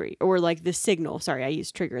being hungry, or like the signal. Sorry, I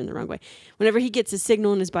used trigger in the wrong way. Whenever he gets a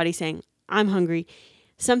signal in his body saying, I'm hungry,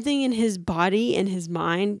 something in his body and his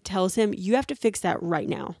mind tells him, you have to fix that right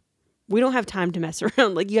now. We don't have time to mess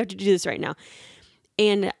around. Like, you have to do this right now.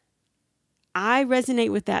 And I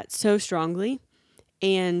resonate with that so strongly.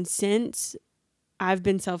 And since I've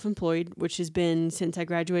been self-employed, which has been since I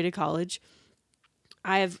graduated college,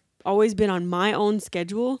 I have always been on my own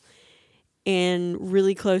schedule and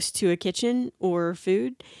really close to a kitchen or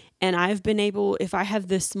food. And I've been able, if I have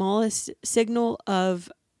the smallest signal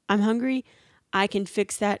of I'm hungry, I can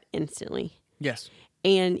fix that instantly. Yes.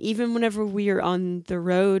 And even whenever we are on the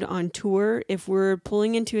road on tour, if we're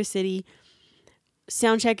pulling into a city,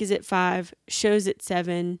 sound check is at 5, shows at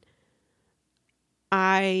 7,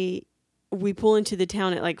 we pull into the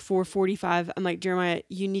town at like 4:45. I'm like, Jeremiah,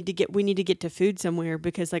 we need to get to food somewhere,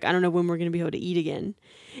 because like I don't know when we're going to be able to eat again.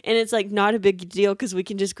 And it's like not a big deal because we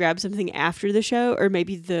can just grab something after the show, or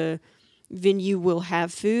maybe the venue will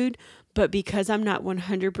have food. But because I'm not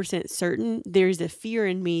 100% certain, there's a fear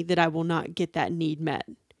in me that I will not get that need met.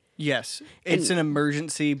 Yes. It's an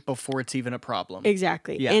emergency before it's even a problem.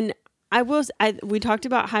 Exactly. Yeah. And we talked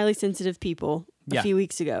about highly sensitive people a few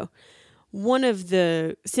weeks ago. One of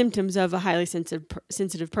the symptoms of a highly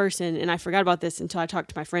sensitive person, and I forgot about this until I talked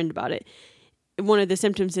to my friend about it. One of the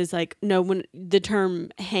symptoms is like, when the term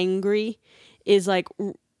hangry is like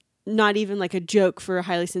not even like a joke for a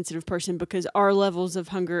highly sensitive person, because our levels of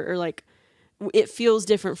hunger are like, it feels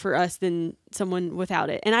different for us than someone without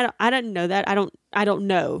it. And I don't know that. I don't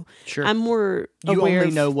know. Sure. I'm more You aware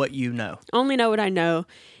only know what you know. Only know what I know.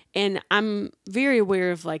 And I'm very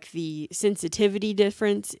aware of like the sensitivity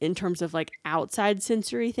difference in terms of like outside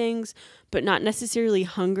sensory things, but not necessarily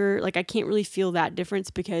hunger. Like I can't really feel that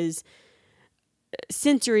difference because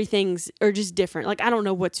sensory things are just different. Like I don't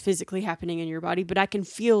know what's physically happening in your body, but I can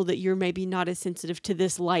feel that you're maybe not as sensitive to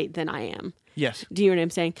this light than I am. Yes. Do you know what I'm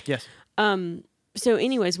saying? Yes. So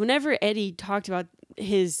anyways, whenever Eddie talked about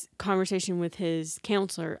his conversation with his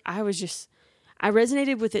counselor, I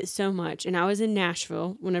resonated with it so much. And I was in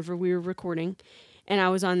Nashville whenever we were recording, and I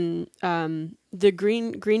was on the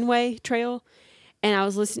Greenway Trail, and I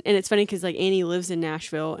was listening. And it's funny because like Annie lives in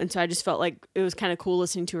Nashville, and so I just felt like it was kind of cool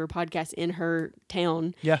listening to her podcast in her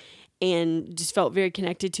town. Yeah. And just felt very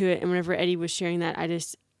connected to it. And whenever Eddie was sharing that,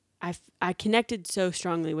 I connected so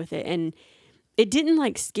strongly with it. And it didn't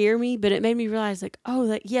like scare me, but it made me realize like, oh,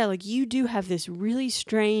 like, yeah, like you do have this really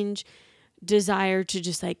strange desire to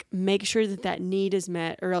just like make sure that need is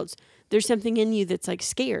met, or else there's something in you that's like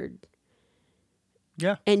scared.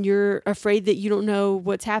 Yeah. And you're afraid that you don't know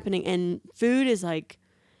what's happening. And food is like,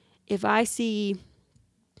 I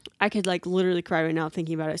could like literally cry right now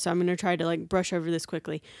thinking about it. So I'm going to try to like brush over this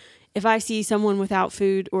quickly. If I see someone without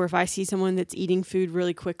food, or if I see someone that's eating food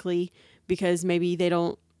really quickly because maybe they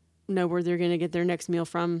don't know where they're going to get their next meal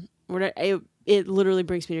from, it literally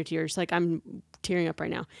brings me to tears. Like I'm tearing up right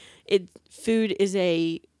now. Food is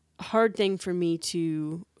a hard thing for me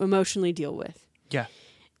to emotionally deal with. Yeah.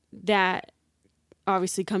 That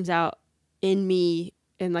obviously comes out in me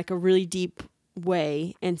in like a really deep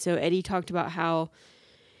way. And so Eddie talked about how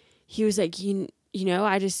he was like, you know,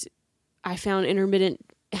 I found intermittent.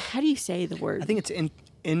 How do you say the word? I think it's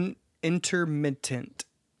intermittent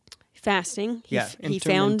fasting. He found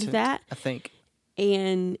intermittent, that, I think.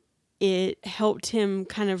 And it helped him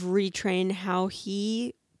kind of retrain how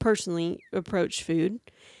he personally approached food.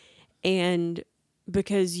 And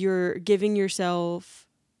because you're giving yourself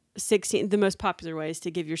 16, the most popular way is to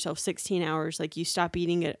give yourself 16 hours. Like you stop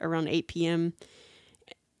eating at around 8 p.m.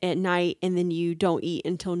 at night, and then you don't eat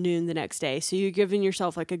until noon the next day. So you're giving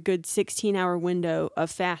yourself like a good 16-hour window of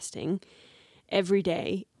fasting every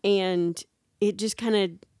day. And it just kind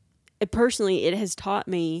of, personally, it has taught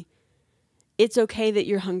me it's okay that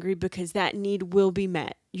you're hungry, because that need will be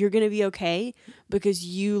met. You're going to be okay because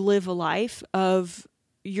you live a life of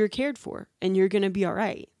you're cared for, and you're going to be all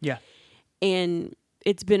right. Yeah. And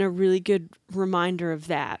it's been a really good reminder of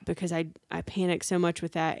that because I panic so much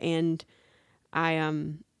with that, and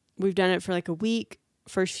we've done it for like a week.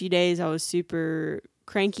 First few days I was super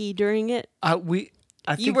cranky during it. I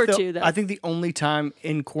think You were too, though. I think the only time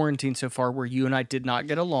in quarantine so far where you and I did not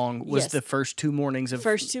get along was Yes. the first 2 mornings of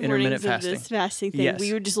First 2 intermittent mornings of fasting. this fasting thing, Yes.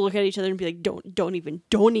 we would just look at each other and be like, don't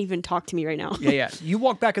even talk to me right now. Yeah. You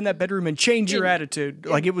walk back in that bedroom and change your attitude.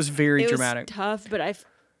 Like it was very It dramatic. was tough, but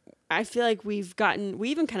I feel like we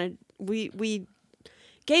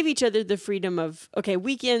gave each other the freedom of, okay,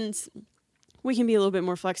 weekends we can be a little bit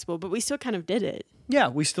more flexible, but we still kind of did it. Yeah,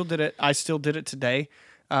 we still did it. I still did it today.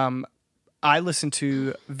 I listened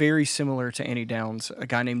to, very similar to Annie Downs, a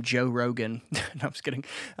guy named Joe Rogan. No, I'm just kidding.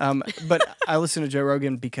 But I listened to Joe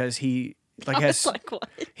Rogan because he has What?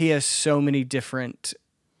 he has so many different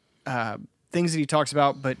things that he talks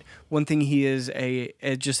about. But one thing he is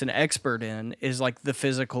just an expert in is like the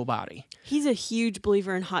physical body. He's a huge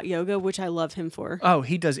believer in hot yoga, which I love him for. Oh,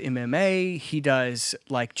 he does MMA. He does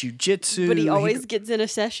like jujitsu. But he always gets in a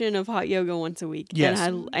session of hot yoga once a week. Yes.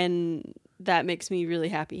 And that makes me really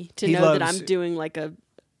happy to He know that loves I'm doing like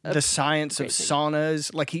the science of great thing.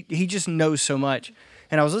 saunas. Like he just knows so much.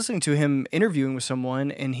 And I was listening to him interviewing with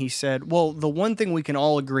someone, and he said, well, the one thing we can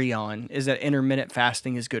all agree on is that intermittent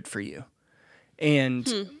fasting is good for you.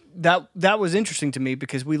 And that was interesting to me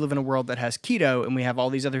because we live in a world that has keto and we have all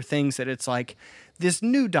these other things that it's like this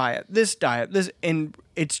new diet, this, and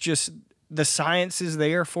it's just the science is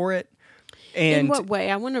there for it. And in what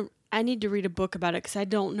way? I need to read a book about it because I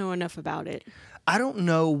don't know enough about it. I don't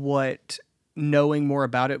know what knowing more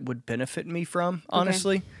about it would benefit me from,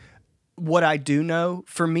 honestly. What I do know,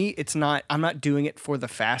 for me, I'm not doing it for the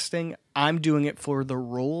fasting. I'm doing it for the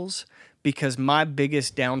rules because my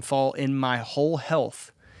biggest downfall in my whole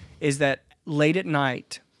health is that late at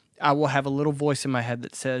night, I will have a little voice in my head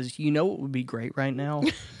that says, you know what would be great right now?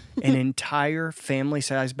 An entire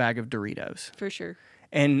family-sized bag of Doritos. For sure.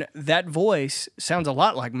 And that voice sounds a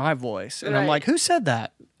lot like my voice. And I'm Right. like, who said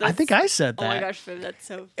that? I think I said that. Oh my gosh, babe, that's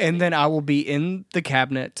so funny. And then I will be in the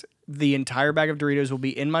cabinet. The entire bag of Doritos will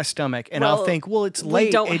be in my stomach. And I'll think, well, it's late.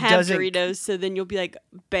 We don't it have doesn't... Doritos, so then you'll be like,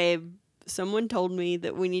 babe, someone told me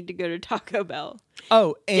that we need to go to Taco Bell.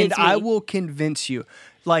 Oh, and It's I me. will convince you.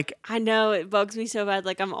 Like, I know, it bugs me so bad.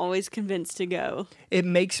 Like, I'm always convinced to go. it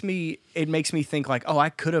makes me think like, oh,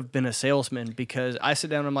 I could have been a salesman because I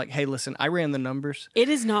sit down and I'm like, hey, listen, I ran the numbers. It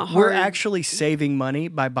is not hard. We're actually saving money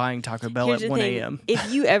by buying Taco Bell Here's at the 1 thing. a.m.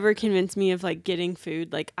 If you ever convince me of, like, getting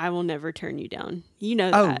food, like, I will never turn you down. You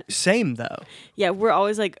know Oh, that. same though. Yeah, we're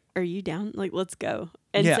always like, are you down? Like, let's go.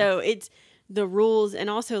 And Yeah. so it's the rules, and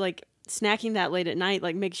also, like, snacking that late at night,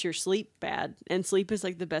 like, makes your sleep bad. And sleep is,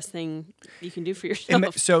 like, the best thing you can do for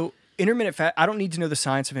yourself. So intermittent fast. I don't need to know the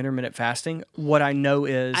science of intermittent fasting. What I know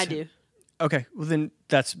is I do. Okay, well then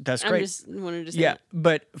that's I great. just wanted to say Yeah, that.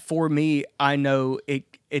 but for me, I know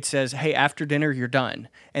it says, hey, after dinner, you're done.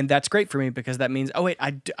 And that's great for me because that means, oh, wait,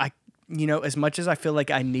 I as much as I feel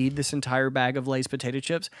like I need this entire bag of Lay's potato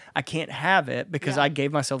chips, I can't have it because Yeah. I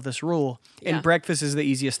gave myself this rule. And Yeah. breakfast is the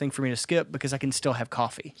easiest thing for me to skip because I can still have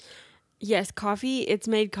coffee. Yes, coffee. It's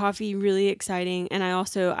made coffee really exciting, and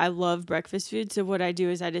I love breakfast food. So what I do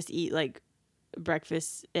is I just eat like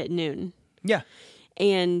breakfast at noon, Yeah.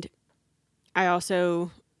 and I don't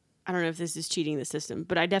know if this is cheating the system,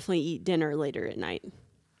 but I definitely eat dinner later at night.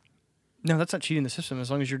 No, that's not cheating the system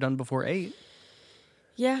as long as you're done before 8.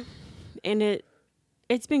 Yeah, and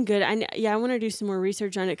it's been good. I want to do some more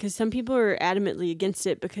research on it because some people are adamantly against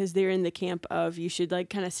it because they're in the camp of you should like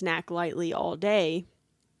kind of snack lightly all day.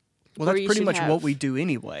 Well, Or that's you pretty should much have- what we do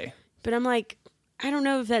anyway. But I'm like, I don't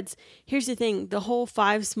know if that's. Here's the thing: the whole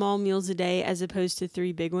 5 small meals a day as opposed to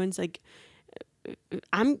 3 big ones. Like,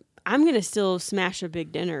 I'm gonna still smash a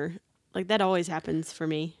big dinner. Like that always happens for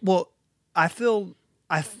me. Well, I feel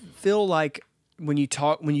like when you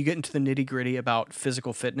get into the nitty gritty about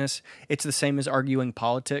physical fitness, it's the same as arguing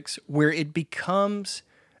politics, where it becomes,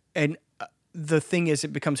 and the thing is,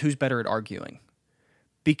 it becomes who's better at arguing,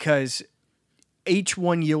 because each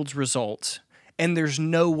one yields results, and there's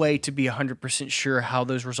no way to be 100% sure how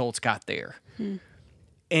those results got there.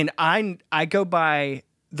 And I go by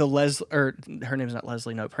the her name is not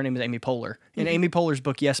Leslie Knope, her name is Amy Poehler. In Amy Poehler's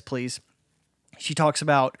book, Yes, Please, she talks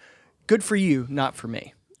about good for you, not for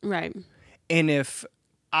me. Right. And if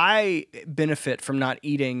I benefit from not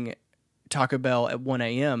eating Taco Bell at 1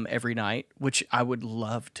 a.m. every night, which I would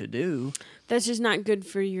love to do. That's just not good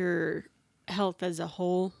for your health as a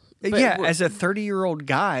whole. But Yeah, we're- as a 30-year-old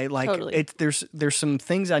guy, like Totally. there's some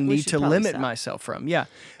things I need should to probably limit stop. myself from. Yeah.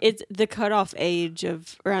 it's the cutoff age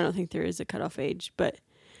of, or I don't think there is a cutoff age, but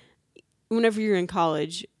whenever you're in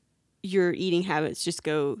college, your eating habits just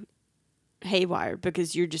go haywire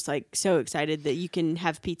because you're just like so excited that you can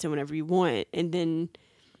have pizza whenever you want. And then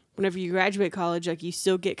whenever you graduate college, like you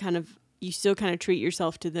still kind of treat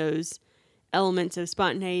yourself to those elements of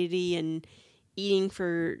spontaneity and eating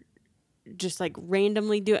for just like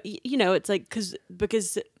randomly it's like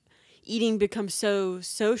because eating becomes so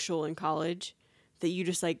social in college that you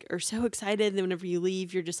just like are so excited. And then whenever you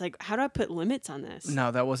leave, you're just like, how do I put limits on this?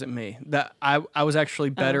 No, that wasn't me. That I was actually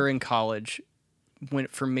better in college.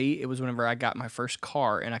 For me, it was whenever I got my first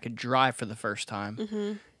car and I could drive for the first time.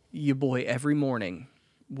 Mm-hmm. You boy, every morning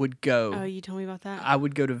would go. Oh, you told me about that. I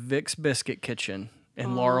would go to Vic's Biscuit Kitchen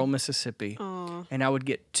in Laurel, Mississippi, and I would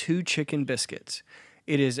get 2 chicken biscuits.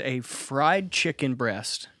 It is a fried chicken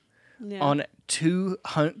breast on 2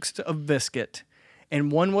 hunks of biscuit,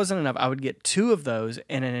 and one wasn't enough. I would get 2 of those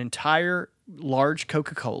and an entire large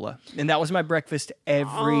Coca-Cola, and that was my breakfast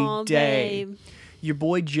every day. Babe. Your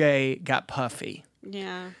boy Jay got puffy.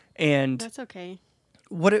 Yeah. And that's okay.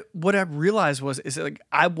 What I realized is that, like,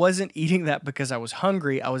 I wasn't eating that because I was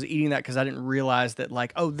hungry. I was eating that because I didn't realize that,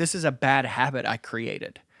 like, oh, this is a bad habit I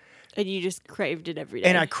created. And you just craved it every day.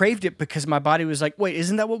 And I craved it because my body was like, wait,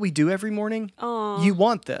 isn't that what we do every morning? Oh. You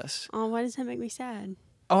want this. Oh, why does that make me sad?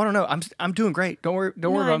 Oh, I don't know. I'm doing great. Don't worry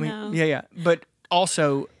about me. Know. Yeah. But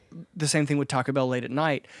also the same thing with Taco Bell late at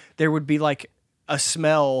night. There would be like a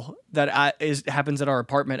smell that happens at our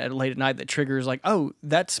apartment at late at night that triggers like, oh,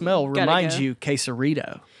 that smell reminds you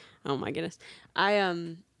quesarito. Oh my goodness. I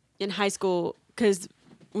in high school, because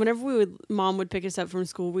whenever mom would pick us up from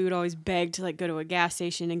school, we would always beg to like go to a gas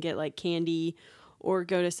station and get like candy or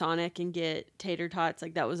go to Sonic and get tater tots.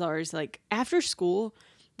 Like that was ours. Like after school,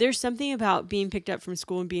 there's something about being picked up from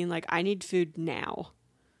school and being like, I need food now.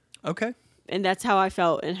 Okay. And that's how I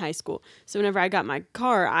felt in high school. So whenever I got my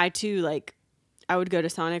car, I would go to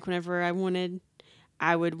Sonic whenever I wanted.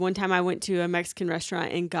 One time I went to a Mexican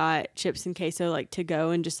restaurant and got chips and queso like to go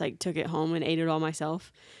and just like took it home and ate it all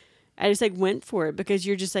myself. I just like went for it because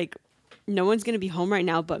you're just like, no one's going to be home right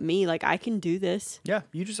now but me. Like I can do this. Yeah,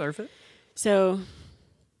 you deserve it. So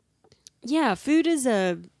yeah, food is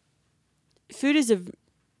a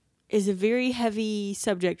very heavy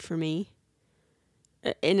subject for me.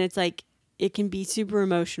 And it's like, it can be super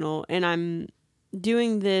emotional, and I'm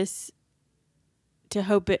doing this in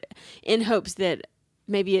hopes that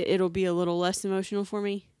maybe it'll be a little less emotional for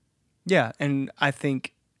me. Yeah, and I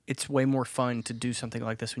think it's way more fun to do something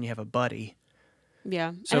like this when you have a buddy.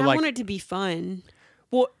 Yeah, so and I want it to be fun.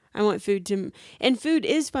 Well, I want and food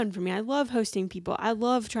is fun for me. I love hosting people. I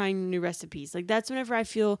love trying new recipes. Like that's whenever I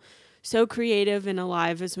feel so creative and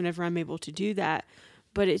alive, is whenever I'm able to do that.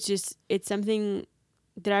 But it's something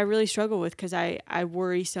that I really struggle with because I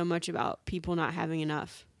worry so much about people not having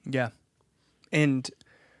enough. Yeah. And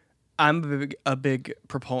I'm a big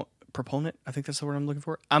proponent. I think that's the word I'm looking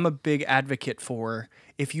for. I'm a big advocate for,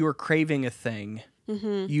 if you are craving a thing,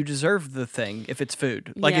 you deserve the thing if it's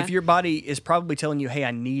food. Like if your body is probably telling you, hey,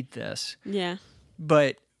 I need this. Yeah.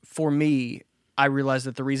 But for me, I realized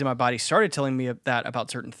that the reason my body started telling me that about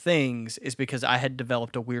certain things is because I had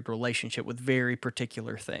developed a weird relationship with very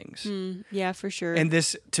particular things. Yeah, for sure. And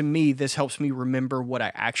this helps me remember what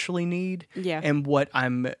I actually need and what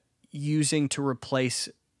I'm using to replace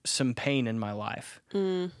some pain in my life.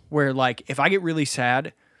 Where like if I get really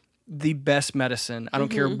sad, the best medicine, I don't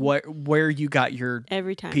care where you got your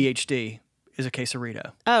every time PhD, is a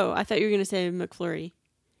quesarito. Oh, I thought you were going to say McFlurry.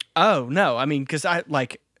 Oh, no. I mean, because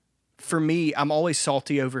for me, I'm always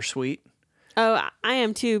salty over sweet. Oh, I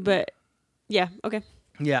am too, but yeah, okay.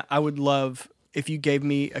 Yeah, I would love if you gave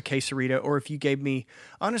me a quesarito, or if you gave me,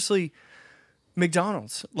 honestly,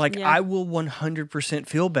 McDonald's. Like, I will 100%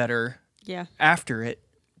 feel better after it,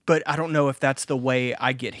 but I don't know if that's the way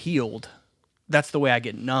I get healed. That's the way I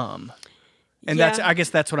get numb. And I guess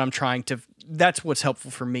that's what I'm trying to, that's what's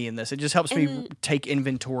helpful for me in this. It just helps me take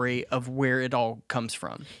inventory of where it all comes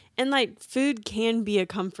from. And like food can be a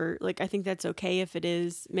comfort. Like I think that's okay if it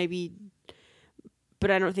is, maybe,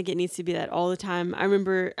 but I don't think it needs to be that all the time. I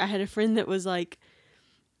remember I had a friend that was like,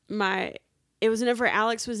 it was whenever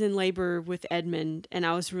Alex was in labor with Edmund, and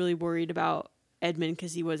I was really worried about Edmund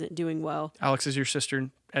because he wasn't doing well. Alex is your sister,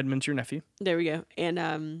 and Edmund's your nephew. There we go.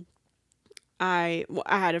 And I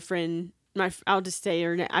had a friend. I'll just say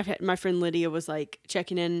her. My friend Lydia was like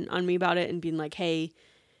checking in on me about it and being like, "Hey,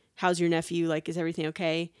 how's your nephew? Like, is everything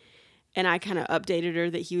okay?" And I kind of updated her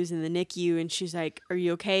that he was in the NICU, and she's like, "Are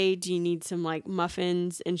you okay? Do you need some like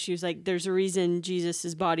muffins?" And she was like, "There's a reason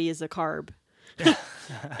Jesus's body is a carb."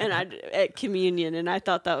 And at communion, and I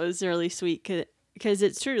thought that was really sweet because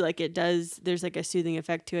it's true. Like it does. There's like a soothing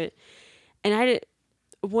effect to it. And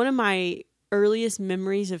one of my earliest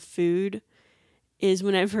memories of food is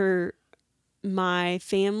whenever my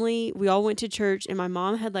family, we all went to church and my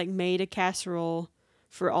mom had like made a casserole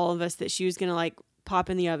for all of us that she was going to like pop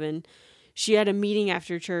in the oven. She had a meeting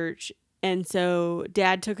after church. And so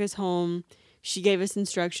Dad took us home. She gave us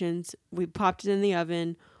instructions. We popped it in the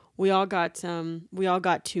oven. We all got some. We all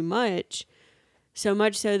got too much. So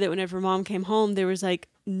much so that whenever Mom came home, there was like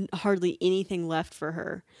hardly anything left for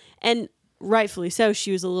her. And rightfully so,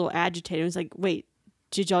 she was a little agitated. It was like, wait,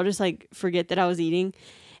 did y'all just like forget that I was eating?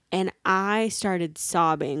 And I started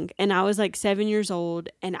sobbing. And I was like 7 years old.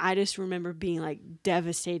 And I just remember being like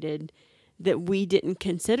devastated that we didn't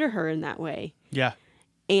consider her in that way. Yeah.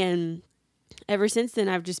 And ever since then,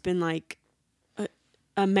 I've just been like,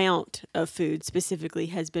 amount of food specifically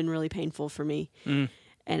has been really painful for me.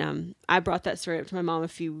 And I brought that story up to my mom a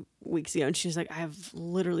few weeks ago, and she was like, I have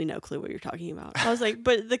literally no clue what you're talking about. I was like,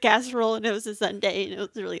 but the casserole, and it was a Sunday, and it was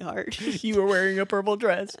really hard. You were wearing a purple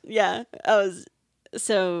dress. Yeah, I was.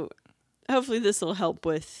 So hopefully this will help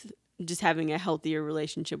with just having a healthier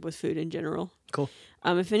relationship with food in general. Cool.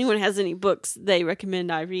 If anyone has any books they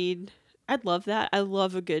recommend I read, I'd love that. I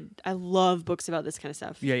love books about this kind of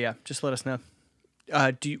stuff. Yeah. Just let us know.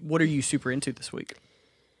 What are you super into this week?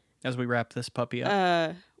 As we wrap this puppy up.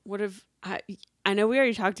 I know we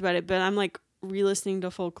already talked about it, but I'm like re-listening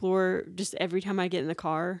to folklore just every time I get in the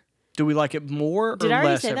car. Do we like it more or Did I already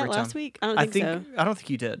less say every that time? last week? I don't think so. I don't think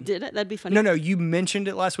you did. Did it? That'd be funny. No, you mentioned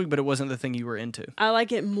it last week, but it wasn't the thing you were into. I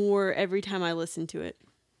like it more every time I listen to it.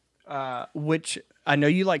 Which I know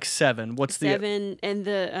you like 7. What's the 7 and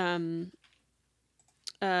the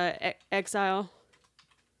Exile.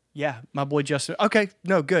 Yeah, my boy Justin. Okay,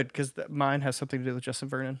 no, good, because mine has something to do with Justin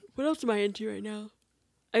Vernon. What else am I into right now?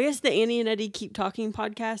 I guess the Annie and Eddie Keep Talking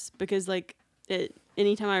podcast, because like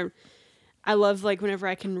anytime I love like whenever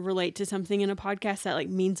I can relate to something in a podcast that like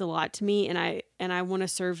means a lot to me, and I want to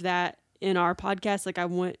serve that in our podcast. Like I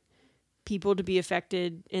want people to be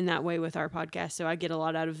affected in that way with our podcast, so I get a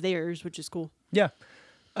lot out of theirs, which is cool. Yeah.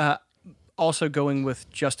 Also going with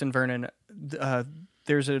Justin Vernon,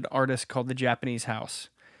 there's an artist called The Japanese House.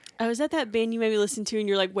 Oh, is that band you made me listen to and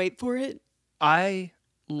you're like, wait for it? I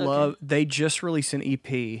love, they just released an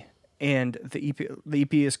EP, and the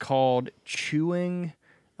EP is called Chewing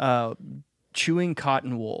Cotton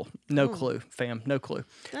Wool. No clue, fam, no clue.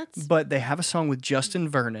 But they have a song with Justin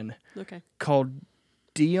Vernon called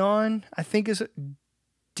Dion, I think is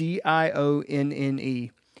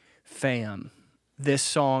Dionne. Fam, this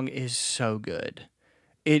song is so good.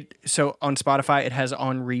 So on Spotify, it has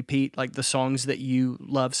on repeat, like the songs that you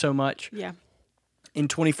love so much. Yeah. In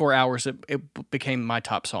 24 hours, it became my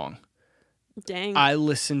top song. Dang. I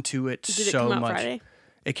listened to it so much. Did it come out Friday?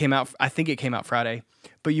 It came out, I think it came out Friday.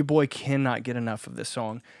 But your boy cannot get enough of this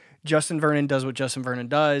song. Justin Vernon does what Justin Vernon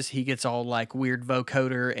does. He gets all like weird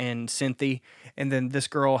vocoder and synthy. And then this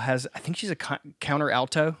girl has, I think she's a counter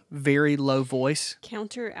alto, very low voice.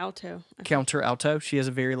 Counter alto. Okay. Counter alto. She has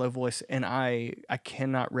a very low voice, and I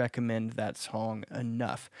cannot recommend that song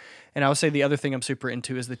enough. And I would say the other thing I'm super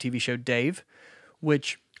into is the TV show Dave,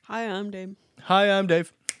 which... Hi, I'm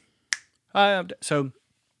Dave. So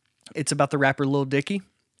it's about the rapper Lil Dicky,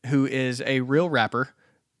 who is a real rapper,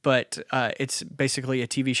 but it's basically a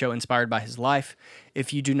TV show inspired by his life.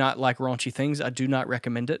 If you do not like raunchy things, I do not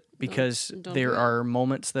recommend it, because there are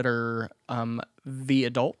moments that are the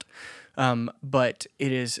adult. But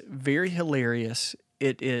it is very hilarious.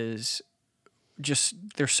 It is just,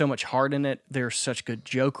 there's so much heart in it. There's such good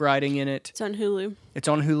joke writing in it. It's on Hulu.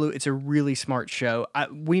 It's a really smart show.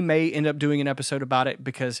 We may end up doing an episode about it,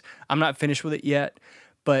 because I'm not finished with it yet.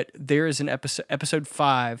 But there is an episode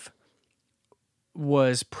 5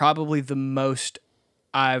 was probably the most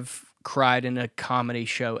I've cried in a comedy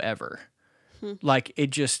show ever. Like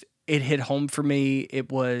it hit home for me.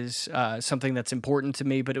 It was something that's important to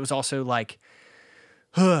me, but it was also like,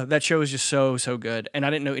 that show is just so, so good. And I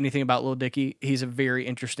didn't know anything about Lil Dicky. He's a very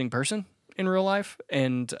interesting person in real life.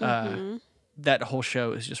 And that whole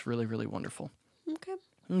show is just really, really wonderful.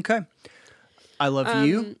 Okay. I love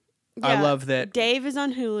you. Yeah, I love that. Dave is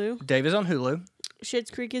on Hulu.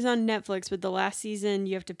 Schitt's Creek is on Netflix, but the last season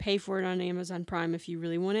you have to pay for it on Amazon Prime if you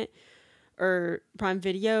really want it, or Prime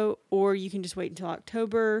Video, or you can just wait until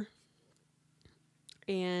October.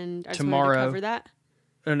 And I just wanted to cover that.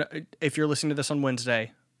 And if you're listening to this on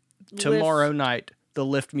Wednesday, tomorrow night, the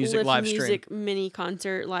Lift Music live stream. Music mini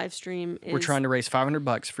concert live stream. We're trying to raise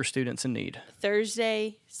 $500 for students in need.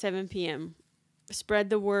 Thursday, 7 p.m.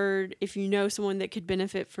 Spread the word. If you know someone that could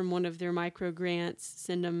benefit from one of their micro grants,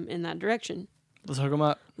 send them in that direction. Let's hook them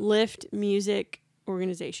up. Lift Music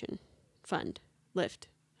Organization Fund. Lift.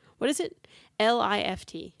 What is it?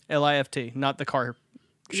 LIFT. LIFT, not the car.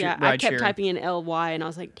 Yeah, I ride kept sharing. typing in LY, and I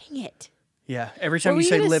was like, dang it. Yeah, every time What you were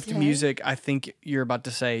say you gonna lift say? music, I think you're about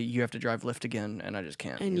to say you have to drive Lyft again, and I just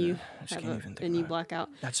can't. And know, you I just have can't a, even think and you about it. black out.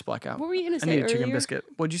 I just black out. What were you going to I say need a chicken earlier? biscuit.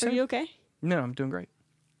 What'd you say? Are you okay? No, I'm doing great.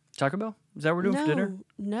 Taco Bell? Is that what we're doing for dinner?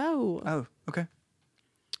 No. Oh, okay.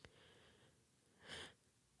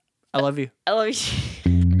 I love you. I love you.